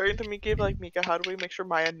Maya's barding to Mika. Like, Mika, how do we make sure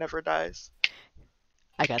Maya never dies?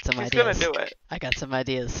 I got some He's ideas. gonna do it. I got some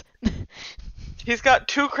ideas. He's got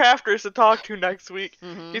 2 crafters to talk to next week.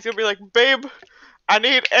 Mhm. He's gonna be like, babe, I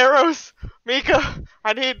need arrows. Mika,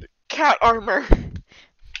 I need cat armor.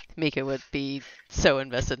 Mika would be so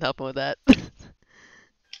invested in helping with that.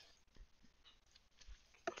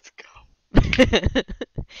 Let's go.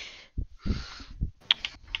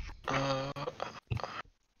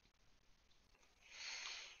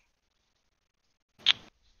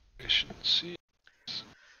 Efficiency.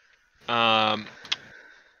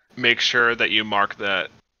 Make sure that you mark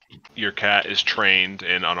that your cat is trained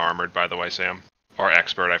in unarmored, by the way, Sam. Or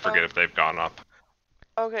expert, I forget if they've gone up.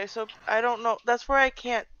 Okay, so I don't know. That's where I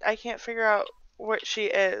can't figure out what she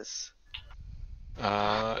is.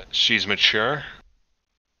 She's mature.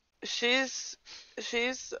 She's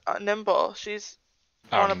nimble. She's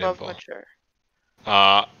Oh, one above nimble. mature.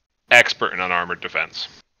 Expert in unarmored defense.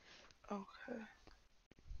 Okay.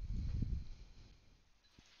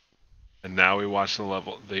 And now we watch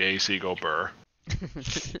the AC go burr.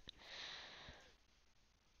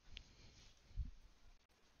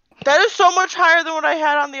 That is so much higher than what I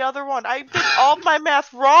had on the other one. I did all my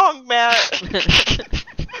math wrong, Matt.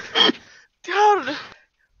 Dude,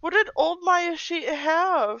 what did old Maya sheet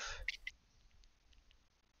have?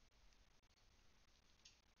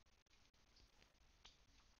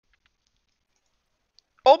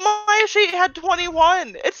 Old Maya sheet had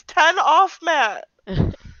 21. It's 10 off, Matt.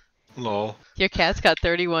 Lol. Your cat's got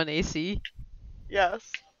 31 AC.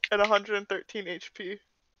 Yes, and 113 HP.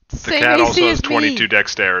 The Same cat AC also has as 22 me.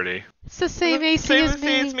 dexterity. It's the same AC Same as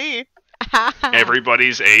me. as me.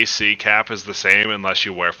 Everybody's AC cap is the same unless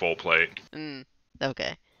you wear full plate.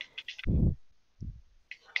 Okay.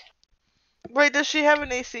 Wait, does she have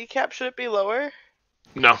an AC cap? Should it be lower?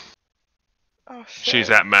 No, Oh shit. she's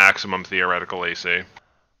at maximum theoretical AC.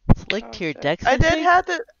 It's linked Oh, to your shit. dex. I did think?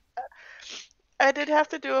 have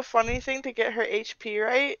to do a funny thing to get her HP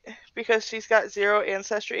right because she's got 0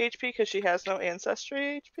 ancestry HP because she has no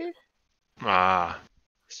ancestry HP. Ah.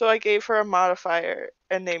 So I gave her a modifier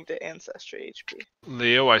and named it ancestry HP.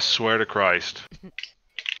 Leo, I swear to Christ.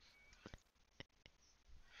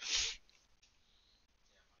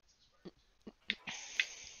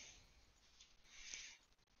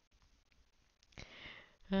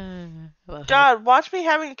 Well, God, watch me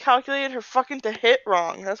having calculated her fucking to hit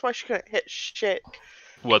wrong. That's why she couldn't hit shit.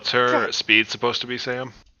 What's her God. speed supposed to be,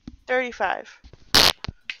 Sam? 35.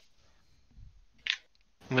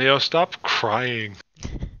 Leo, stop crying.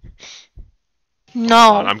 Hold on,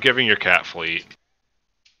 No. I'm giving your cat fleet.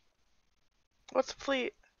 What's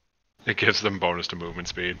fleet? It gives them bonus to movement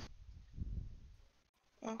speed.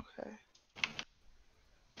 Okay.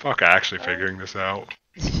 Fuck, actually figuring this out.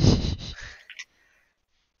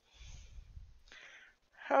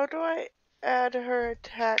 How do I add her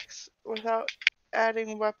attacks without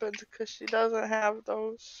adding weapons? Because she doesn't have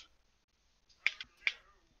those.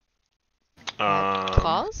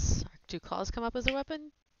 Claws? Do claws come up as a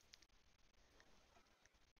weapon?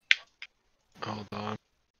 Hold on.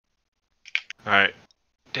 Alright.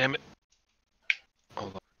 Damn it.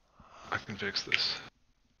 Hold on. I can fix this.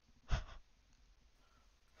 I'm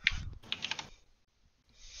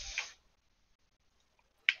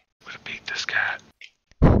gonna beat this cat.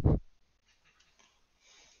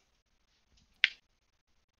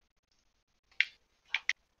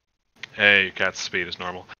 Hey, your cat's speed is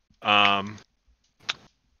normal.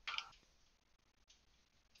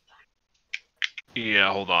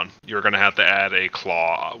 Yeah, hold on. You're gonna have to add a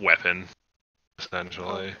claw weapon,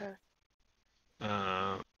 essentially.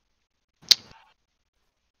 Okay.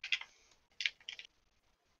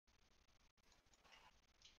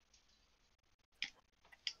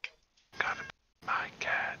 Gotta beat my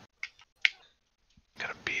cat.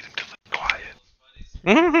 Gotta beat him till he's quiet.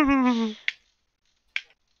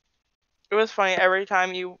 It was funny. Every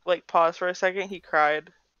time you like pause for a second, he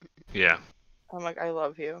cried. Yeah. I'm like, I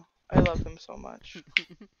love you. I love him so much.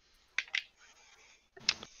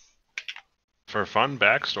 For fun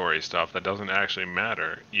backstory stuff that doesn't actually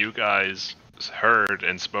matter, you guys heard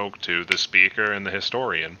and spoke to the speaker and the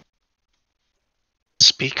historian.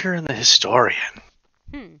 Speaker and the historian.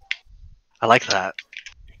 Hmm. I like that.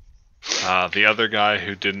 The other guy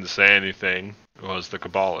who didn't say anything was the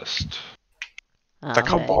Kabbalist. The Okay.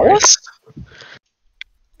 Kabbalist?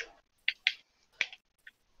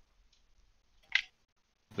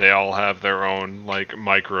 They all have their own, like,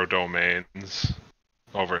 micro domains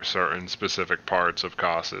over certain specific parts of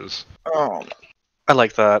causes. Oh. I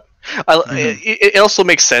like that. It also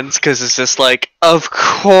makes sense because it's just like, of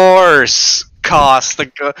course, cost the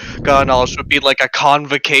god knowledge would be like a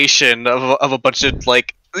convocation of a bunch of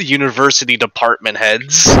like university department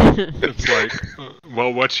heads. It's like,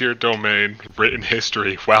 well, what's your domain? Written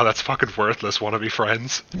history. Wow, that's fucking worthless. Wanna be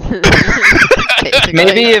friends? Basically.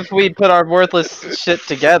 Maybe if we put our worthless shit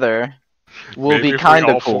together, we'll Maybe be if we kind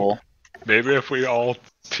all of cool. Maybe if we all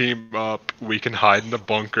team up, we can hide in the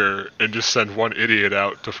bunker and just send one idiot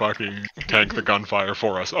out to fucking tank the gunfire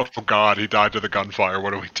for us. Oh god, he died to the gunfire.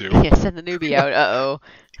 What do we do? Yeah, send the newbie out. Uh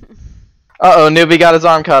Uh-oh, newbie got his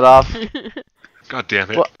arm cut off. oh. God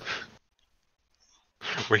damn it. What?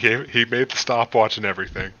 He made the stopwatch and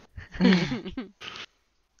everything.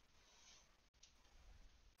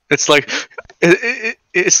 It's like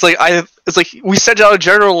it's like we sent out a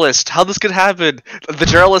generalist. How this could happen? The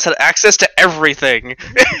generalist had access to everything.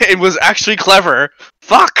 It was actually clever.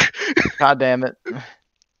 Fuck. God damn it.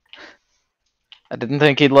 I didn't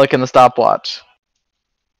think he'd look in the stopwatch.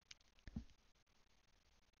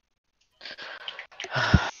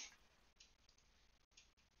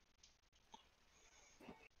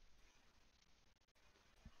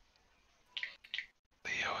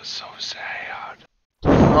 Leo is so sad.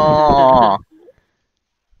 Oh.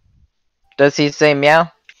 Does he say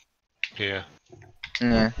meow? Yeah.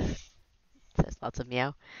 Yeah. Says lots of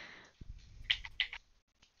meow.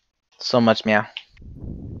 So much meow.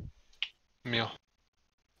 Meow.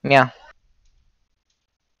 Meow.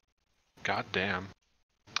 God damn.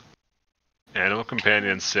 Animal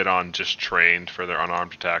companions sit on just trained for their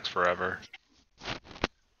unarmed attacks forever.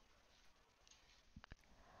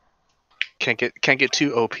 Can't get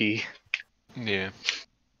too OP. Yeah.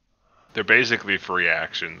 They're basically free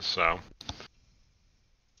actions, so.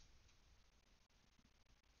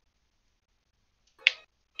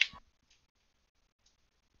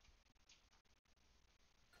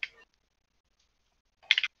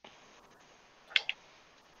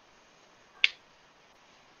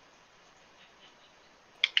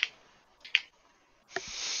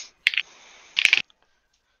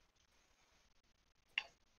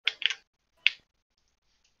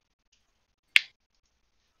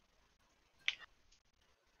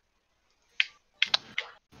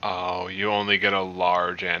 Oh, you only get a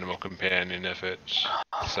large animal companion if it's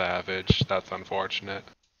savage. That's unfortunate.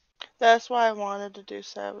 That's why I wanted to do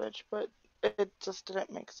savage, but it just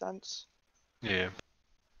didn't make sense. Yeah.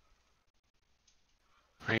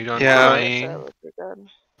 Are you done Yeah. crying? Savage again.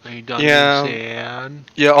 Are you done Yeah. being sad?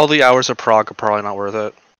 Yeah, all the hours of Prague are probably not worth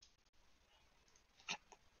it.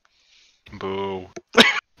 Boo.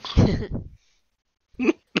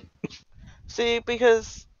 See,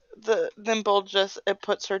 because the nimble it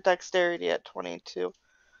puts her dexterity at 22,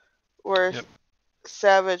 whereas Yep.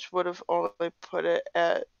 savage would have only put it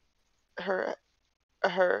at her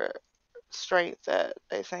strength at,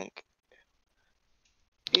 I think,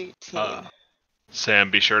 18.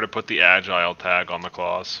 Sam, be sure to put the agile tag on the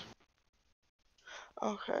claws.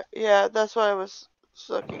 Okay, yeah, that's what I was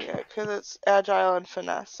looking at, because it's agile and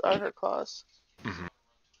finesse are her claws. Mhm.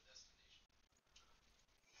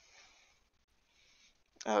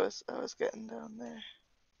 I was getting down there.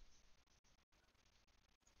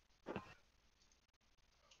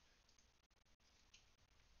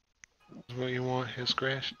 Is what you want, his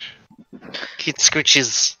scratch? It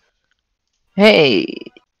scooches. Hey,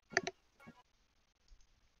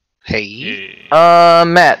 Hey. Yeah.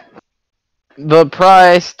 Matt, the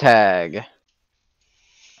price tag.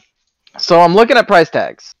 So I'm looking at price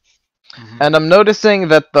tags, and I'm noticing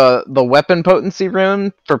that the weapon potency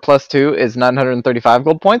rune for +2 is 935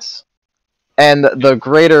 gold points, and the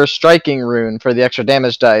greater striking rune for the extra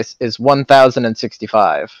damage dice is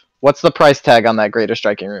 1065. What's the price tag on that greater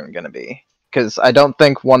striking rune going to be? Because I don't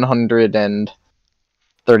think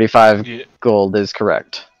 135 Yeah. gold is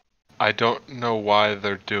correct. I don't know why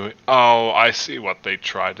they're doing. Oh, I see what they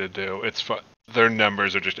tried to do. It's their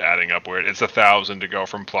numbers are just adding up weird. It's 1,000 to go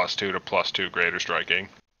from +2 to +2 greater striking.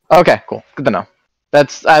 Okay, cool. Good to know.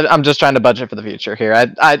 I'm just trying to budget for the future here. I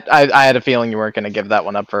had a feeling you weren't going to give that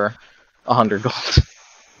one up for 100 gold.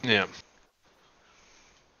 Yeah.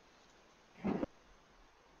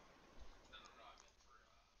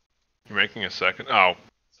 You're making a second. Oh,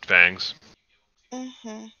 fangs.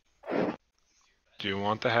 Mhm. Do you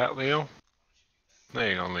want the hat, Leo?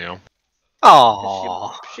 There you go, Leo.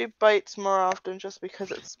 Aww. She bites more often just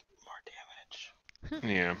because it's more damage.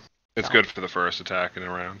 Yeah. It's Oh. good for the first attack in a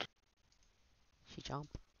round. She jump.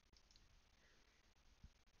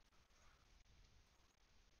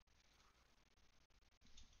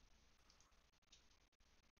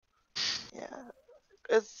 Yeah.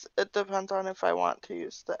 It depends on if I want to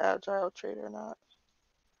use the agile trait or not.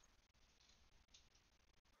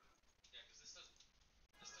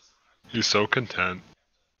 He's so content.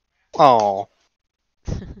 Aww.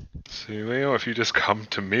 See, Leo, if you just come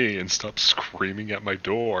to me and stop screaming at my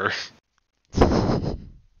door.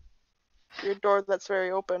 Your door that's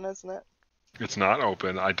very open, isn't it? It's not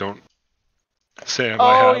open. I don't. Sam, Oh,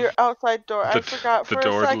 I have your outside door. I the, forgot the for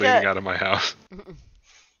door a second. leading out of my house.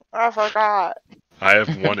 I forgot. I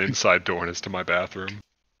have one inside door and it's to my bathroom.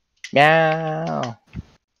 Meow.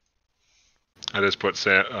 I just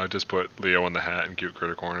put Leo in the hat and cute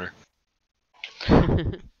critter corner.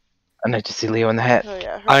 I need to see Leo in the hat. Oh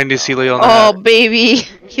yeah. I need to see Leo on the Oh, hat. baby.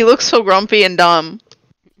 He looks so grumpy and dumb.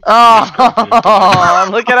 Oh,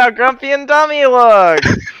 look at how grumpy and dumb he looks.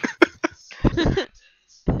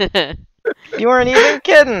 You weren't even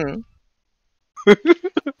kidding.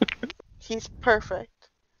 He's perfect.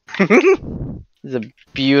 He's a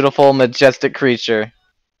beautiful, majestic creature.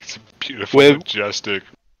 It's a beautiful, With- majestic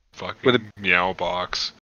fucking with a- meow box.